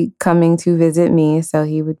be coming to visit me. So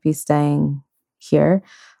he would be staying here.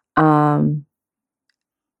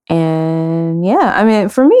 And yeah, I mean,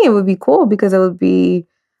 for me, it would be cool because it would be,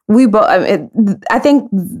 I think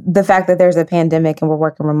the fact that there's a pandemic and we're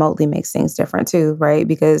working remotely makes things different too, right?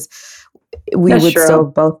 Because we would still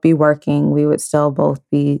both be working. We would still both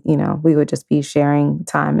be, we would just be sharing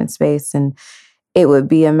time and space. And it would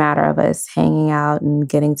be a matter of us hanging out and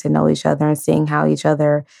getting to know each other and seeing how each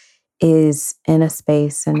other is in a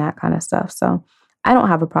space and that kind of stuff. So I don't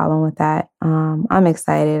have a problem with that. I'm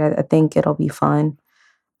excited. I think it'll be fun.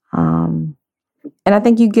 And I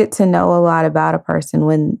think you get to know a lot about a person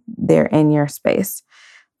when they're in your space.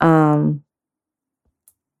 So.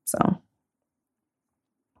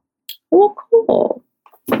 Well, cool.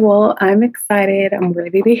 Well, I'm excited. I'm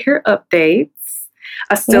ready to hear updates.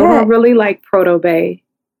 I still don't really like Proto Bay,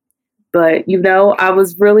 but I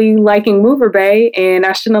was really liking Mover Bay, and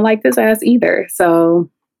I shouldn't have liked his ass either. So,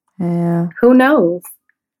 yeah, who knows?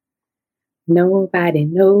 Nobody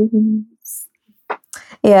knows.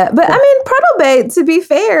 Yeah, but I mean, Proto Bay, to be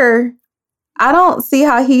fair, I don't see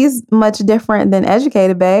how he's much different than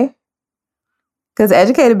Educated Bay. Because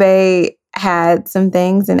Educated Bay had some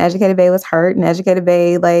things, and Educated Bay was hurt, and Educated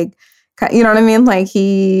Bay, you know what I mean?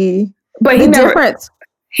 He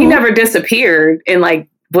never disappeared and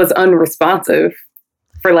was unresponsive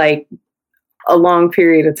for a long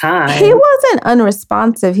period of time. He wasn't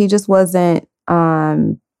unresponsive. He just wasn't.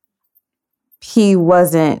 He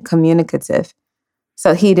wasn't communicative.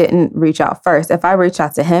 So he didn't reach out first. If I reached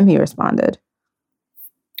out to him, he responded.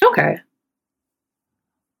 Okay.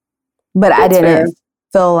 But that's I didn't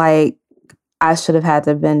feel like I should have had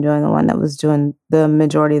to have been doing the one that was doing the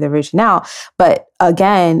majority of the reaching out. But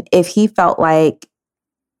again, if he felt like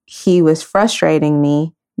he was frustrating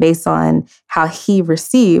me based on how he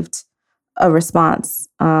received a response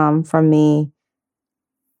from me,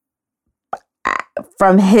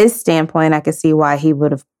 from his standpoint, I could see why he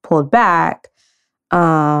would have pulled back.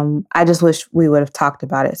 I just wish we would have talked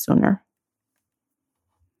about it sooner.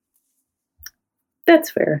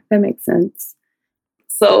 That's fair. That makes sense.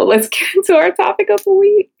 So let's get into our topic of the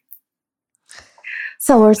week.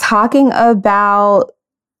 So we're talking about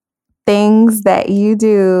things that you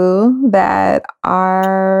do that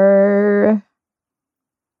are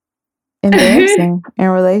embarrassing in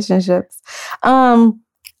relationships.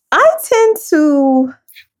 I tend to,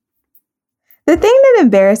 the thing that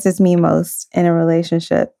embarrasses me most in a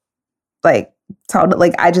relationship, I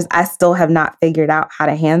still have not figured out how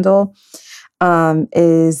to handle,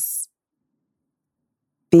 is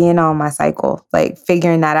being on my cycle, like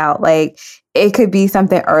figuring that out. Like it could be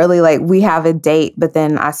something early, like we have a date, but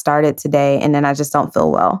then I started today and then I just don't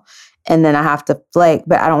feel well. And then I have to flake,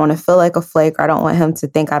 but I don't want to feel like a flake, or I don't want him to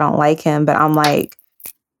think I don't like him, but I'm like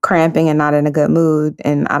cramping and not in a good mood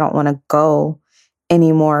and I don't want to go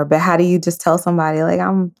anymore. But how do you just tell somebody like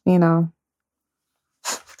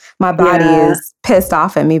my body is pissed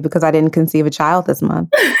off at me because I didn't conceive a child this month.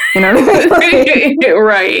 You know what I mean?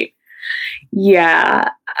 Right. Yeah.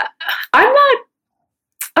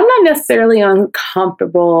 I'm not necessarily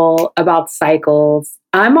uncomfortable about cycles.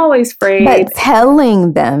 I'm always afraid. But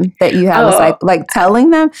telling them that you have a cycle, like telling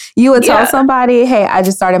them, you would tell somebody, hey, I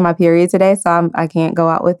just started my period today, so I can't go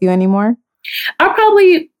out with you anymore. I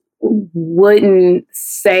probably wouldn't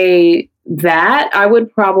say that. I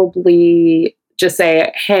would probably just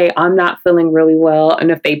say, hey, I'm not feeling really well.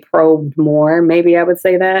 And if they probed more, maybe I would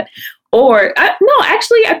say that. Or I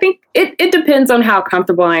think it depends on how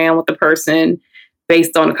comfortable I am with the person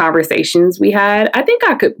based on the conversations we had. I think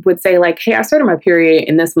I would say like, hey, I started my period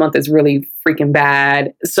and this month is really freaking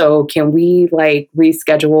bad. So can we like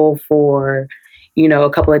reschedule for, a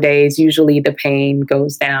couple of days? Usually the pain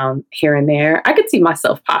goes down here and there. I could see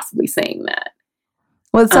myself possibly saying that.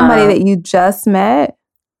 With somebody that you just met?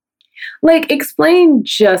 Like explain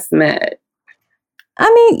just met.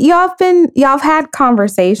 I mean, y'all have had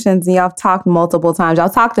conversations and y'all have talked multiple times. Y'all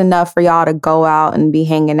talked enough for y'all to go out and be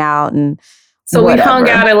hanging out and so whatever. We hung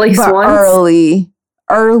out at least once?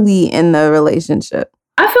 Early in the relationship.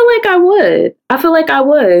 I feel like I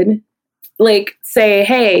would like say,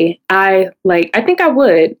 hey, I think I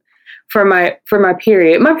would for my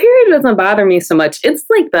period. My period doesn't bother me so much. It's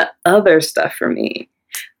like the other stuff for me.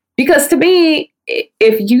 Because to me,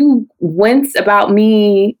 if you wince about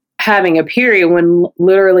me having a period when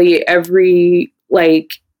literally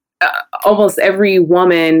almost every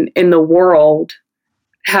woman in the world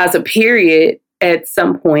has a period at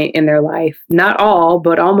some point in their life, not all,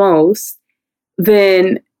 but almost,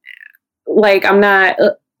 then I'm not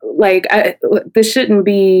this shouldn't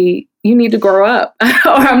be, you need to grow up or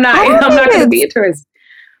I'm not going to be interested.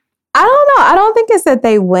 I don't know. I don't think it's that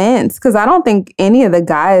they went, because I don't think any of the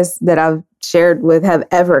guys that I've shared with have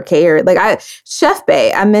ever cared. Chef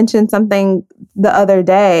Bay, I mentioned something the other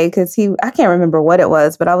day because I can't remember what it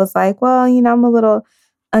was, but I was like, well, I'm a little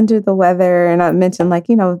under the weather. And I mentioned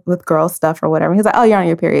with girl stuff or whatever. He's like, oh, you're on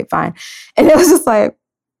your period. Fine. And it was just like,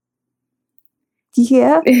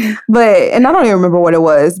 yeah, and I don't even remember what it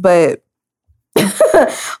was, but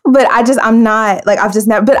I'm not I've just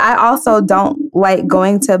never, but I also don't like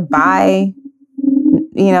going to buy,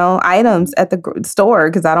 items at the store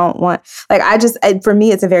because I don't want, for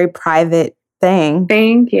me, it's a very private thing.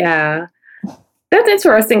 Yeah. That's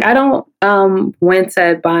interesting. I don't wince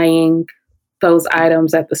at buying those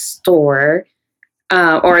items at the store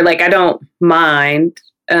or I don't mind.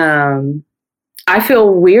 I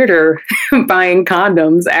feel weirder buying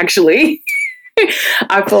condoms, actually.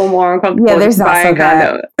 I feel more uncomfortable buying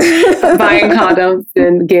condoms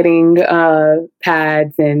than getting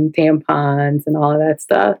pads and tampons and all of that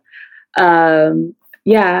stuff.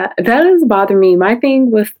 Yeah, that does bother me. My thing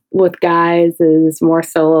with guys is more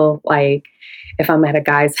so if I'm at a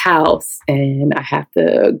guy's house and I have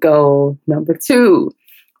to go number 2,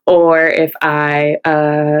 or if I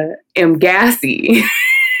am gassy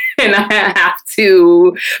and I have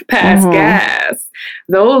to pass gas.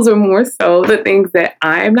 Those are more so the things that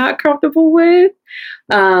I'm not comfortable with,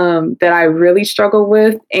 that I really struggle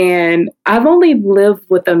with. And I've only lived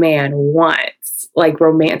with a man once,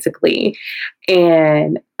 romantically.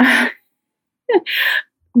 And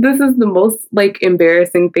this is the most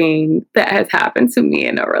embarrassing thing that has happened to me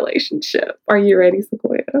in a relationship. Are you ready,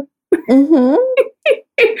 Sequoia? Mm-hmm.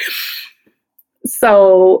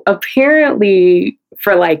 So apparently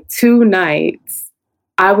for 2 nights,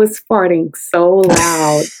 I was farting so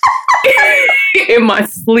loud in my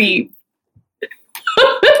sleep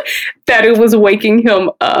that it was waking him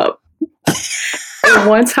up. And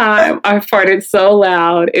one time I farted so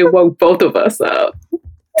loud, it woke both of us up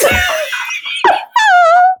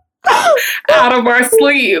out of our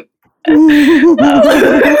sleep. And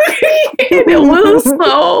it was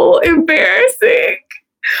so embarrassing.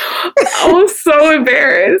 I was so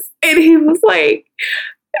embarrassed. And he was like,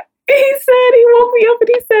 he said, he woke me up and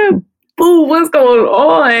he said, "Boo, what's going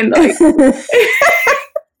on?" Like,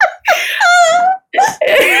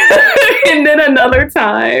 and then another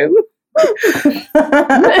time,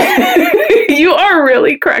 you are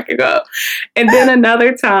really cracking up. And then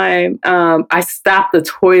another time, I stopped the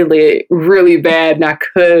toilet really bad and I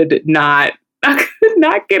could not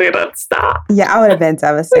get it unstopped. Yeah, I would have been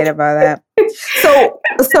devastated by that. So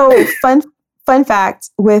fun fact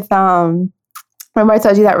with remember I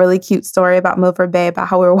told you that really cute story about Milford Bay about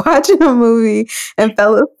how we were watching a movie and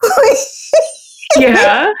fell asleep?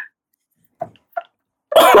 Yeah.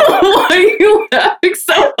 Why are you laughing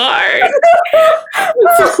so hard?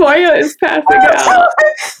 Sequoia is passing out.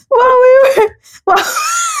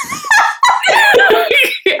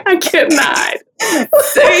 I cannot.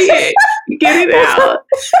 Say it. Get it out.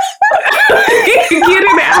 Get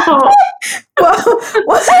it out.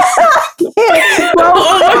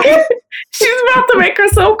 She's about to make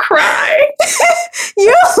herself cry.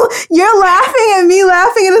 You're laughing at me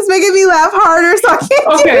laughing and it's making me laugh harder, so I can't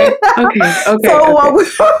do it. Okay. So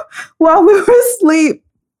while we were asleep,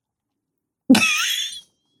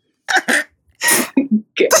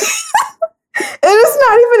 it is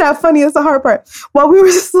not even that funny. It's the hard part. While we were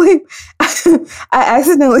asleep, I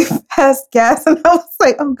accidentally passed gas, and I was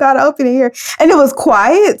like, "Oh God, I hope he didn't hear." And it was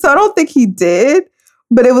quiet, so I don't think he did,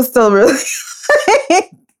 but it was still really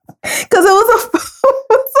because it was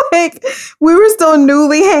like we were still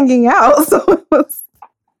newly hanging out, so it was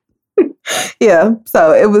yeah.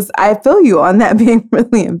 So it was. I feel you on that being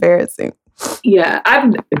really embarrassing. Yeah,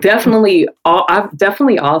 I've definitely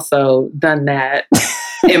also done that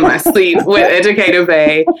in my sleep with Educator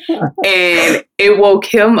Bay, and it woke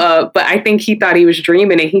him up. But I think he thought he was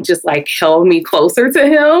dreaming, and he just like held me closer to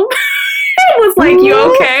him. Was like, "You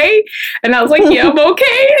okay?" And I was like, "Yeah, I'm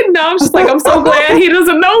okay." And now I'm just like, I'm so glad he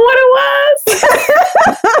doesn't know what it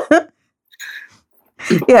was.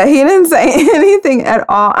 Yeah, he didn't say anything at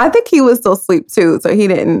all. I think he was still asleep too, so he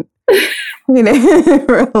didn't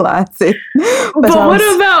realize it. But what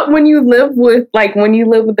about when you live with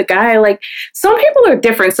the guy? Like, some people are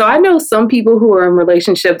different. So I know some people who are in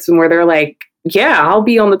relationships where they're like, "Yeah, I'll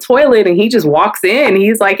be on the toilet," and he just walks in.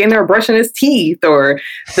 He's like in there brushing his teeth, or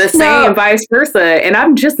the same, and vice versa. And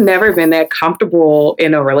I've just never been that comfortable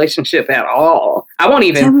in a relationship at all. I won't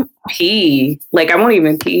even pee. Like, I won't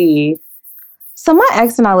even pee. So my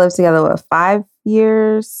ex and I lived together, what, 5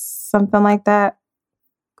 years, something like that.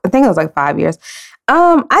 I think it was like 5 years.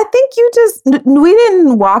 I think we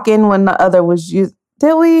didn't walk in when the other was used.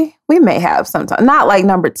 Did we? We may have sometime. Not like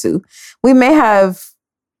number two. We may have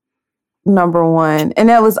number one. And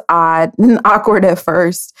that was odd and awkward at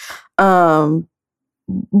first.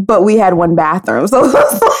 But we had one bathroom. So it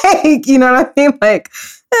was like, you know what I mean? Like,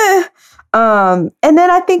 and then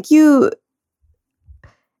I think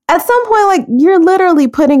at some point, like, you're literally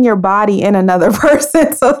putting your body in another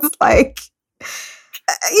person. So it's like,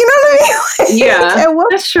 you know what I mean? Like, yeah,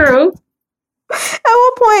 that's true. At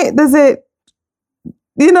what point does it,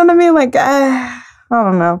 you know what I mean? Like, I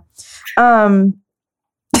don't know. I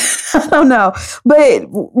don't know. But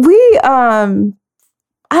we, I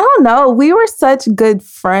don't know. We were such good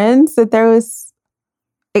friends that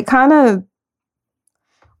it kind of,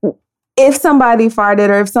 if somebody farted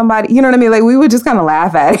or if somebody, you know what I mean? Like, we would just kind of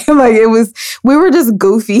laugh at it. Like, we were just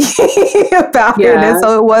goofy about it. And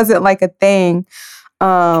so it wasn't like a thing.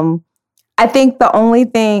 I think the only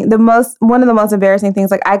thing, one of the most embarrassing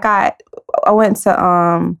things, like I went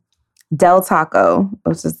to Del Taco,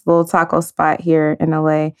 which is this little taco spot here in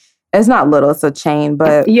LA. It's not little, it's a chain,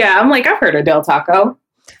 but yeah, I'm like, I've heard of Del Taco.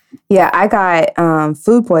 Yeah, I got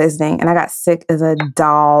food poisoning and I got sick as a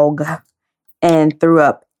dog and threw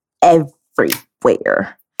up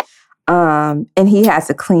everywhere. And he has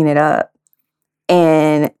to clean it up.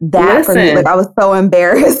 And that for me, like, I was so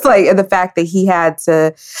embarrassed, like, the fact that he had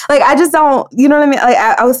to, like, I just don't, you know what I mean? Like,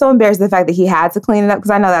 I was so embarrassed at the fact that he had to clean it up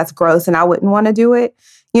because I know that's gross and I wouldn't want to do it.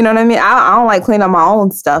 You know what I mean? I don't like cleaning up my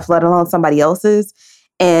own stuff, let alone somebody else's.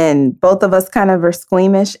 And both of us kind of are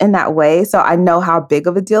squeamish in that way. So I know how big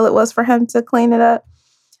of a deal it was for him to clean it up.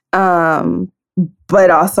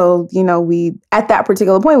 But also, you know, at that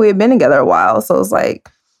particular point, we had been together a while. So it's like,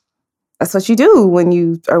 that's what you do when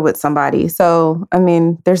you are with somebody. So, I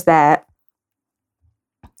mean, there's that.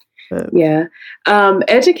 Yeah.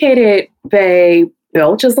 Educated Bay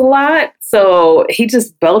belches a lot. So he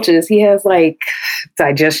just belches. He has like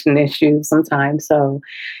digestion issues sometimes. So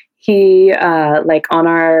he, like on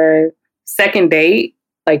our second date,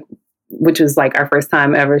 like, which was like our first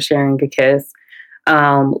time ever sharing a kiss,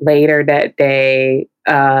 later that day,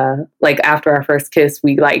 like after our first kiss,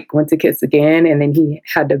 we like went to kiss again and then he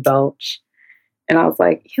had to belch. And I was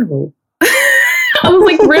like, ew. I was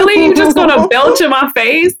like, really? You're just gonna belch in my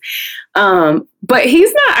face? But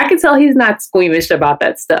he's not, I can tell he's not squeamish about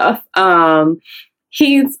that stuff.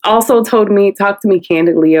 He's also talked to me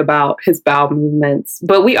candidly about his bowel movements,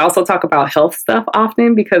 but we also talk about health stuff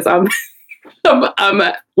often because I'm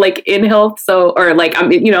like in health. So, or like,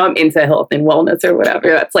 I'm into health and wellness or whatever.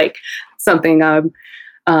 That's like something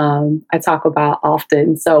I talk about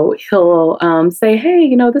often. So he'll say,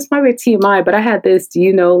 hey, this might be TMI, but I had this. Do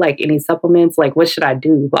you know like any supplements? Like, what should I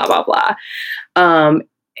do? Blah, blah, blah.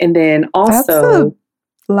 And then also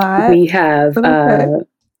we have,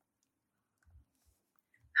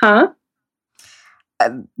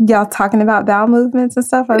 y'all talking about bowel movements and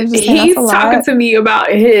stuff? I was just saying, he's talking to me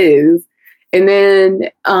about his. And then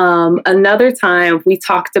another time he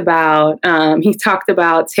talked about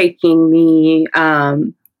taking me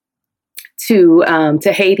to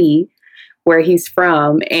Haiti, where he's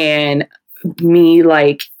from, and me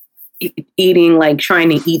like eating, like trying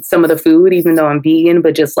to eat some of the food, even though I'm vegan,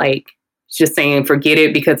 but just saying forget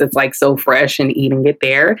it because it's like so fresh and eating it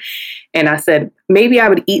there. And I said, maybe I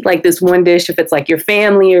would eat like this one dish if it's like your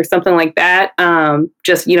family or something like that.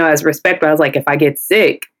 Just, as respect. But I was like, if I get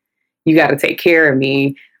sick, you got to take care of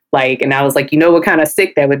me. Like, and I was like, what kind of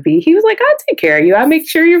sick that would be? He was like, I'll take care of you. I'll make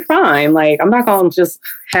sure you're fine. Like, I'm not going to just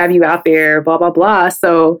have you out there, blah, blah, blah.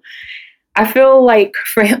 So I feel like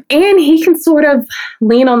for him, and he can sort of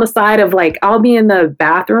lean on the side of like, I'll be in the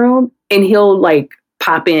bathroom and he'll like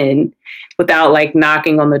pop in without like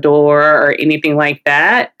knocking on the door or anything like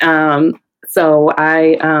that. So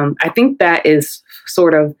I think that is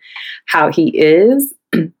sort of how he is.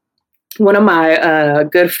 One of my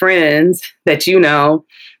good friends that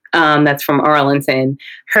that's from Arlington,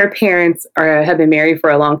 her parents have been married for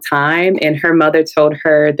a long time, and her mother told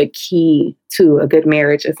her the key to a good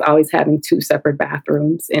marriage is always having 2 separate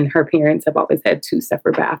bathrooms, and her parents have always had 2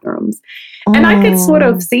 separate bathrooms. And I could sort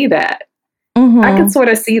of see that. Mm-hmm. I could sort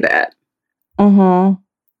of see that. Mm-hmm.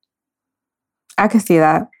 I could see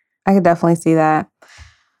that. I could definitely see that.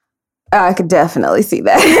 I could definitely see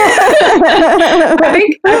that.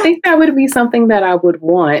 I think that would be something that I would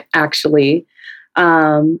want, actually,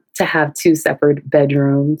 to have 2 separate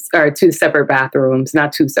bedrooms or 2 separate bathrooms,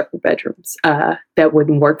 not 2 separate bedrooms. That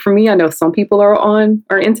wouldn't work for me. I know some people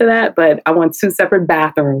are into that, but I want 2 separate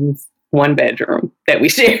bathrooms, 1 bedroom that we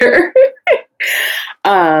share.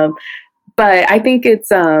 But I think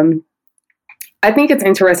it's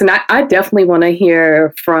interesting. I definitely want to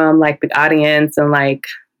hear from like the audience and like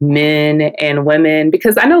men and women,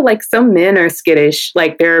 because I know like some men are skittish,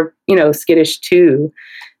 like they're, skittish too.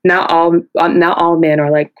 Not all men are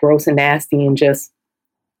like gross and nasty and just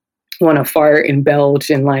want to fart and belch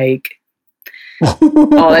and like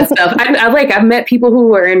all that stuff. I've met people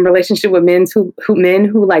who are in relationship with men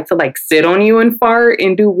who like to like sit on you and fart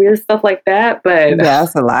and do weird stuff like that. But yeah,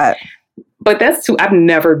 that's a lot. But that's too. I've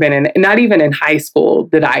never been not even in high school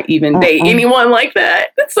did I even date anyone like that.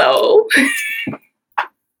 So.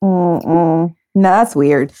 No, that's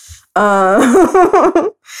weird. I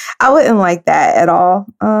wouldn't like that at all.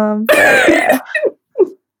 Yeah.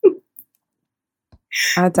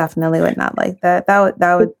 I definitely would not like that.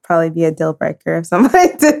 That would probably be a deal breaker if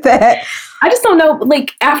somebody did that. I just don't know.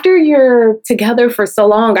 Like after you're together for so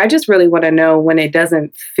long, I just really want to know when it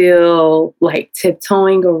doesn't feel like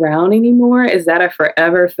tiptoeing around anymore. Is that a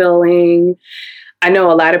forever feeling? I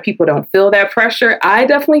know a lot of people don't feel that pressure. I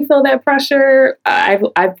definitely feel that pressure.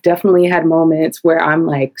 I've definitely had moments where I'm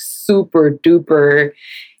like super duper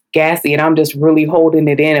gassy and I'm just really holding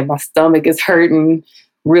it in and my stomach is hurting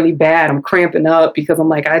really bad. I'm cramping up because I'm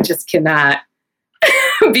like, I just cannot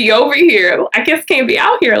be over here. I just can't be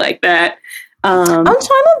out here like that. I'm trying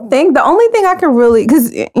to think. The only thing I can really,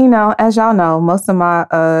 because, as y'all know, most of my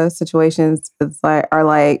situations are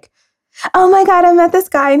like, oh my God, I met this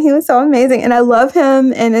guy and he was so amazing and I love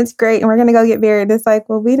him and it's great and we're gonna go get married. It's like,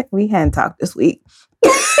 well, we hadn't talked this week.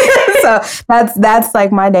 So that's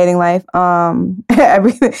like my dating life. I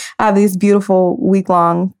have these beautiful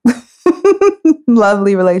week-long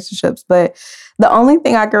lovely relationships, but the only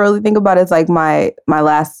thing I can really think about is like my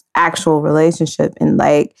last actual relationship, and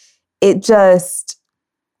like we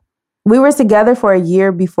were together for a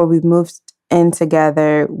year before we moved in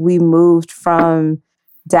together. We moved from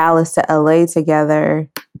Dallas to LA together,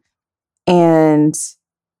 and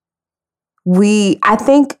I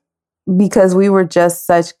think because we were just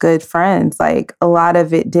such good friends, like a lot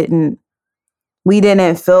of it we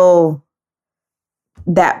didn't feel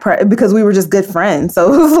that because we were just good friends.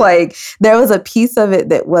 So it was like there was a piece of it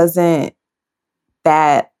that wasn't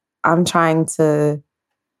that I'm trying to,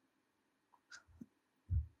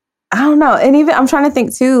 I don't know. And even I'm trying to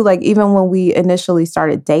think too, like even when we initially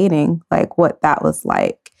started dating, like what that was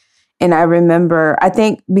like. And I remember, I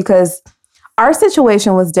think because our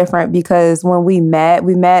situation was different because when we met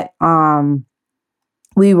at an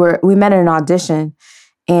audition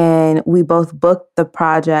and we both booked the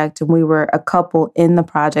project and we were a couple in the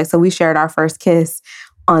project. So we shared our first kiss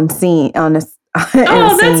on scene on a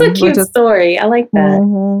Oh, that's a cute story. I like that.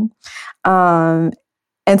 Mm-hmm.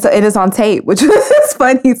 And so it is on tape, which was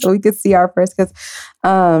funny. So we could see our first kiss.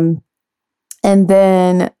 And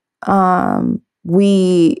then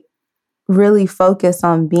we really focused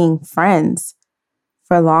on being friends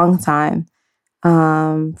for a long time,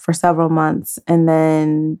 for several months. And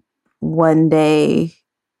then one day,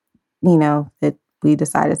 we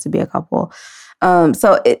decided to be a couple.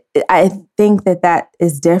 So I think that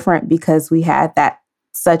is different because we had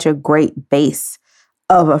such a great base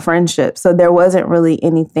of a friendship. So there wasn't really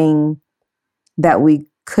anything that we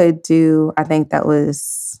could do, I think that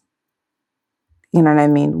was, you know what I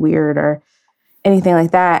mean, weird or anything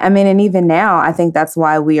like that. I mean, and even now, I think that's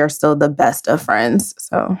why we are still the best of friends.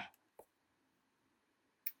 So.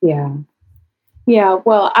 Yeah. Yeah.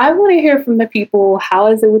 Well, I want to hear from the people. How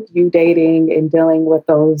is it with you dating and dealing with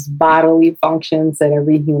those bodily functions that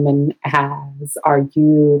every human has? Are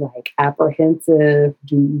you like apprehensive?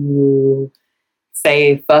 Do you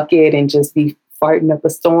say fuck it and just be farting up a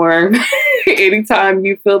storm anytime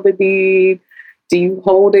you feel the need? Do you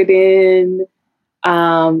hold it in?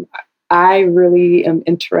 I really am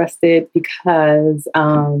interested because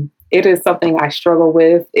it is something I struggle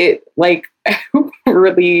with. It like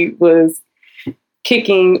really was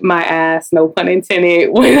kicking my ass, no pun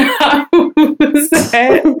intended, when I was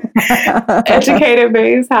at Educated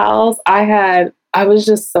Bae's house. I was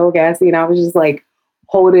just so gassy and I was just like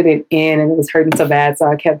holding it in and it was hurting so bad. So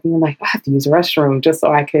I kept being like, I have to use the restroom just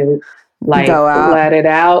so I could like let it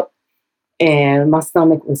out. And my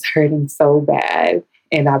stomach was hurting so bad.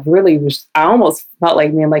 And I almost felt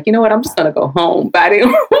like being like, you know what, I'm just going to go home. But I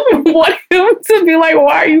didn't want him to be like,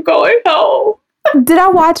 why are you going home?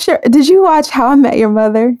 Did you watch How I Met Your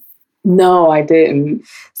Mother? No, I didn't.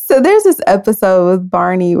 So there's this episode with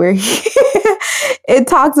Barney where it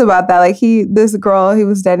talks about that. Like this girl he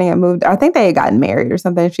was dating and moved. I think they had gotten married or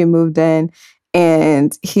something. She moved in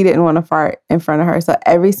and he didn't want to fart in front of her. So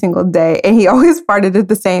every single day, and he always farted at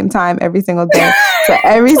the same time every single day. So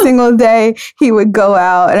every single day he would go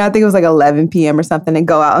out, and I think it was like 11 p.m. or something, and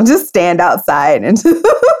go out and just stand outside and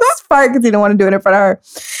just fart because he didn't want to do it in front of her.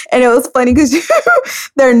 And it was funny because he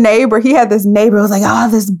had this neighbor who was like, oh,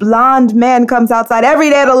 this blonde man comes outside every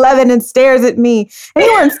day at 11 and stares at me. And he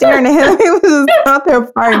wasn't staring at him. He was just out there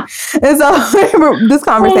farting. And so this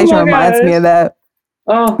conversation reminds me of that.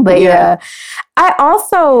 Oh, but yeah. I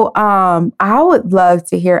also, I would love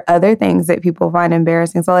to hear other things that people find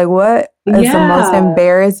embarrassing. So like, what is the most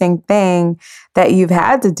embarrassing thing that you've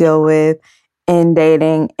had to deal with in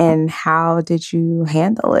dating and how did you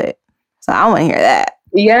handle it? So I want to hear that.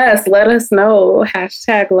 Yes, let us know.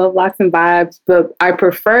 Hashtag Love Locks and Vibes. But I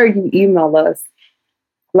prefer you email us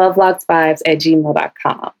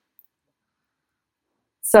lovelocksvibes@gmail.com.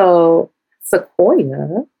 So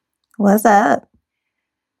Sequoia. What's up?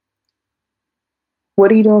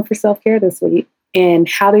 What are you doing for self-care this week? And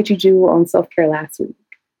how did you do on self-care last week?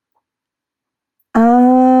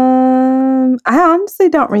 I honestly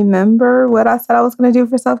don't remember what I said I was going to do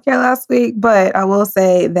for self-care last week, but I will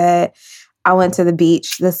say that I went to the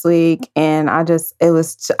beach this week and I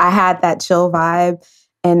had that chill vibe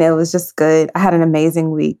and it was just good. I had an amazing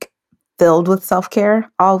week filled with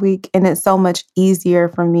self-care all week. And it's so much easier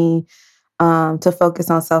for me to focus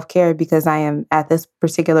on self-care because I am at this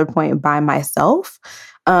particular point by myself.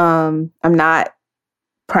 I'm not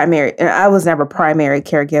primary. I was never primary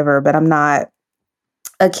caregiver, but I'm not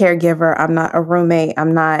a caregiver. I'm not a roommate.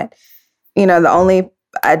 I'm not,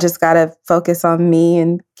 I just got to focus on me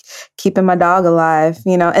and keeping my dog alive,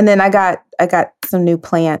 and then I got some new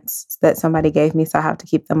plants that somebody gave me, so I have to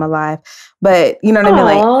keep them alive. But you know what I mean?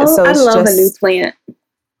 Like, so I love a new plant.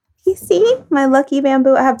 You see my lucky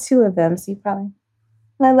bamboo? I have two of them. So you probably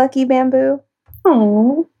my lucky bamboo.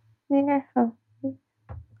 Oh, there. Oh,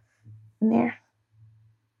 there.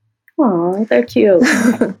 Oh, they're cute.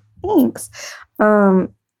 Thanks.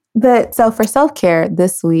 But so for self-care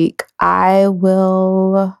this week, I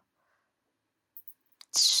will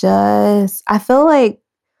I feel like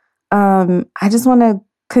I just want to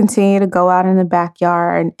continue to go out in the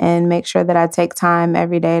backyard and make sure that I take time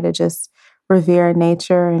every day to just revere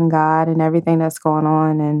nature and God and everything that's going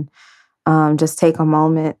on, and just take a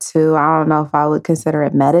moment to, I don't know if I would consider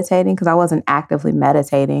it meditating because I wasn't actively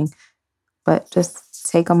meditating, but just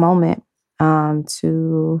take a moment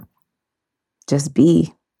to just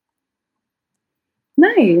be.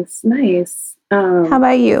 Nice, nice. How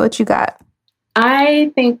about you? What you got?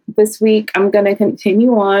 I think this week I'm going to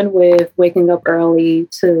continue on with waking up early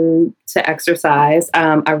to exercise.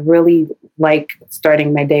 I really like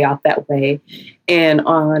starting my day off that way. And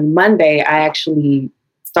on Monday, I actually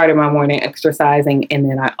started my morning exercising, and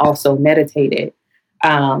then I also meditated.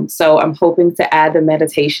 So I'm hoping to add the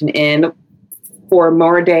meditation in for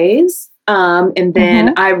more days. And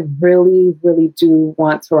then I really, really do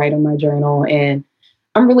want to write in my journal, and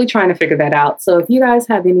I'm really trying to figure that out. So if you guys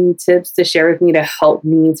have any tips to share with me to help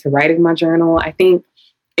me to write in my journal, I think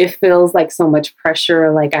it feels like so much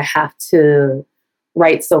pressure, like I have to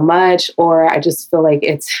write so much, or I just feel like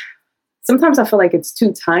sometimes I feel like it's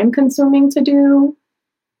too time consuming to do.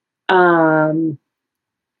 I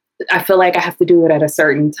feel like I have to do it at a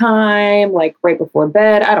certain time, like right before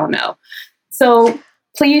bed. I don't know. So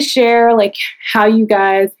please share like how you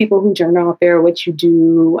guys, people who journal out there, what you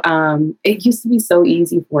do. It used to be so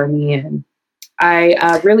easy for me, and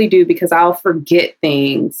I really do, because I'll forget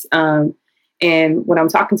things. And when I'm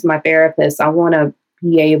talking to my therapist, I want to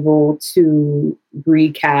be able to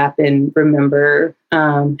recap and remember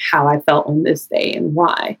how I felt on this day and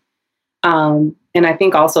why. And I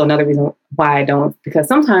think also another reason why I don't, because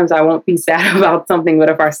sometimes I won't be sad about something, but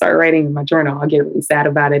if I start writing in my journal, I'll get really sad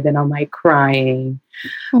about it. Then I'm like crying.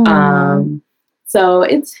 So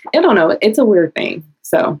I don't know, it's a weird thing.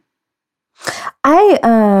 So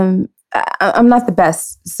I'm not the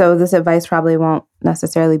best, so this advice probably won't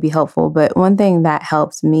necessarily be helpful. But one thing that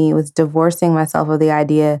helped me was divorcing myself of the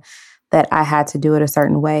idea that I had to do it a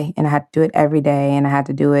certain way, and I had to do it every day, and I had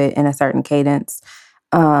to do it in a certain cadence.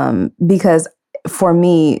 Because for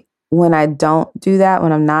me, when I don't do that,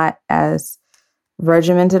 when I'm not as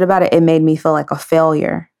regimented about it, it made me feel like a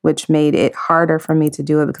failure, which made it harder for me to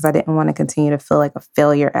do it because I didn't want to continue to feel like a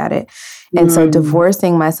failure at it. And so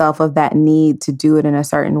divorcing myself of that need to do it in a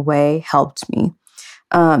certain way helped me.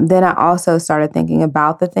 Then I also started thinking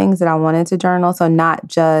about the things that I wanted to journal. So not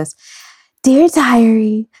just, dear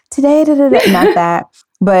diary, today, not that,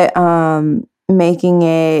 but making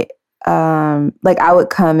it like I would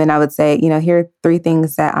come and I would say, here are 3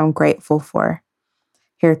 things that I'm grateful for.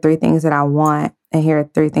 Here are 3 things that I want. And here are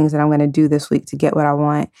 3 things that I'm going to do this week to get what I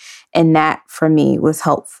want. And that for me was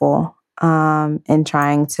helpful in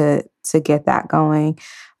trying to get that going.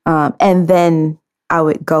 And then I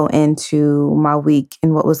would go into my week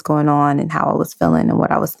and what was going on and how I was feeling and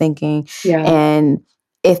what I was thinking. Yeah. And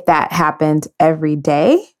if that happened every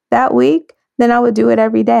day that week, then I would do it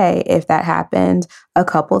every day. If that happened a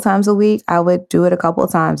couple times a week, I would do it a couple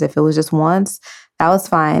of times. If it was just once, that was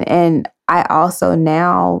fine. And I also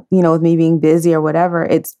now, with me being busy or whatever,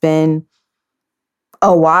 it's been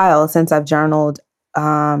a while since I've journaled.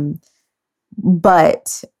 But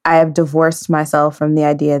I have divorced myself from the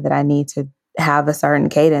idea that I need to have a certain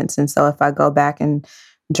cadence. And so if I go back and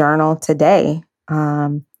journal today,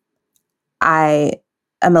 I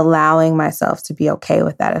am allowing myself to be okay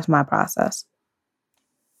with that as my process.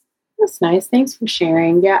 That's nice. Thanks for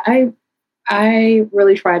sharing. Yeah, I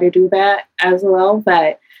really try to do that as well.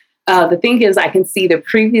 But the thing is, I can see the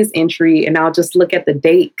previous entry and I'll just look at the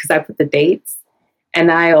date because I put the dates,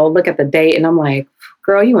 and I'll look at the date and I'm like,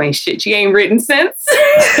 girl, you ain't shit. You ain't written since.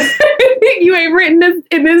 You ain't written this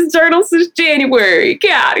in this journal since January.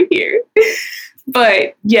 Get out of here.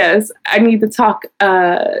 But yes, I need to talk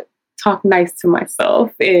nice to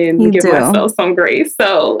myself and give myself some grace.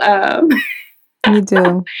 So you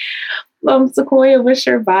do. Sequoia, what's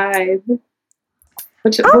your vibe?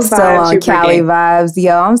 I'm still on Cali vibes.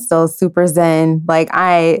 Yo, I'm still super zen. Like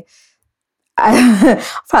I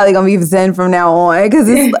probably gonna be zen from now on because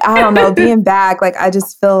I don't know, being back, like I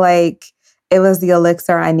just feel like it was the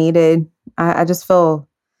elixir I needed. I just feel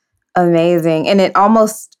amazing. And it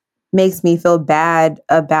almost makes me feel bad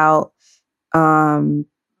about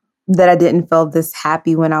that I didn't feel this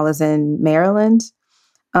happy when I was in Maryland.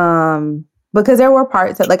 Because there were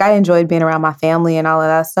parts that like I enjoyed being around my family and all of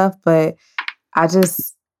that stuff, but I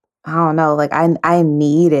don't know, like I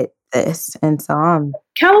needed this. And so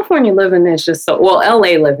California living is just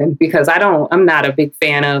LA living, because I'm not a big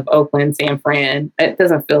fan of Oakland, San Fran. It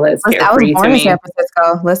doesn't feel as carefree to me. I was born in San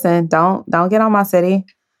Francisco. Listen, don't get on my city.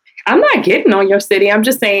 I'm not getting on your city. I'm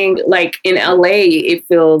just saying, like, in LA, it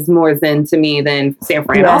feels more zen to me than San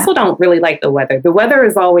Fran. I also don't really like the weather. The weather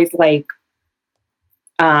is always like,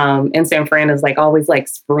 in San Fran is like always like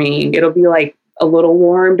spring. It'll be like a little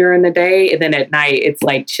warm during the day, and then at night it's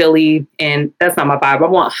like chilly, and that's not my vibe. I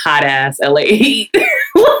want hot ass LA heat,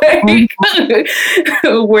 like,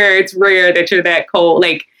 where it's rare that you're that cold.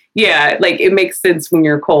 Like, yeah, like it makes sense when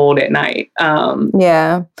you're cold at night.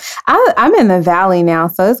 Yeah, I'm in the valley now,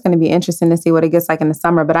 so it's going to be interesting to see what it gets like in the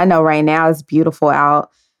summer. But I know right now it's beautiful out,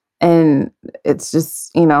 and it's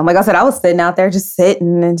just, you know, like I said, I was sitting out there just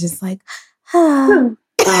sitting and just like, oh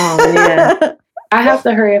yeah. I have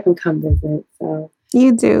to hurry up and come visit. So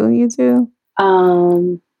you do.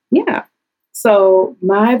 Yeah. So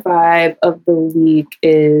my vibe of the week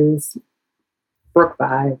is Brooke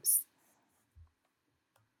vibes.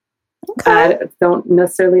 Okay. I don't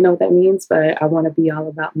necessarily know what that means, but I want to be all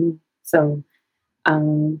about me. So,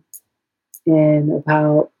 and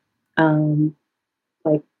about,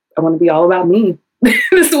 like, I want to be all about me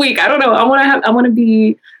this week. I don't know. I want to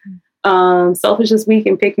be selfish this week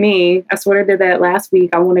and pick me. I sort of did that last week.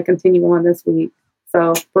 I want to continue on this week.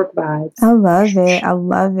 So Brooke vibes. I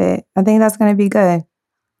love it. I think that's going to be good. I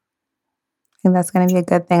think that's going to be a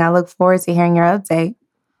good thing. I look forward to hearing your update.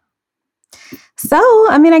 So,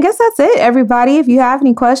 I mean, I guess that's it, everybody. If you have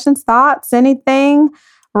any questions, thoughts, anything,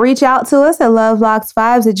 reach out to us at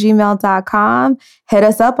lovelocksvibes@gmail.com. Hit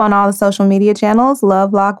us up on all the social media channels,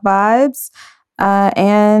 lovelockvibes,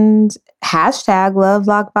 and hashtag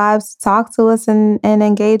lovelockvibes. Talk to us and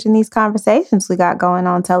engage in these conversations we got going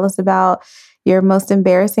on. Tell us about your most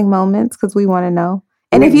embarrassing moments, because we want to know.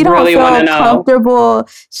 And if you don't feel comfortable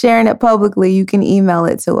sharing it publicly, you can email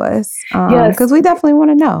it to us. Yes, because we definitely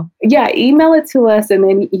want to know. Yeah, email it to us, and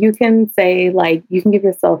then you can say, like, you can give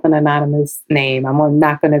yourself an anonymous name. I'm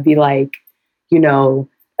not going to be like, you know,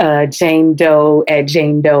 Jane Doe at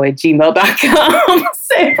gmail.com.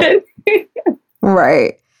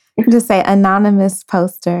 Right. Just say anonymous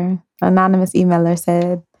poster, anonymous emailer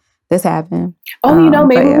said this happened. Oh, you know,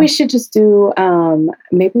 maybe we should just do,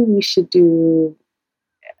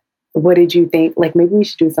 what did you think? Like, maybe we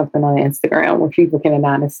should do something on Instagram where people can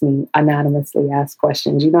anonymously ask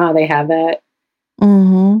questions. You know how they have that?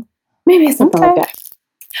 Mm-hmm. Maybe something like that.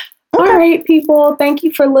 Okay. All right, people. Thank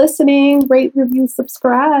you for listening. Rate, review,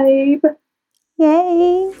 subscribe.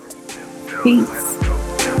 Yay. Peace.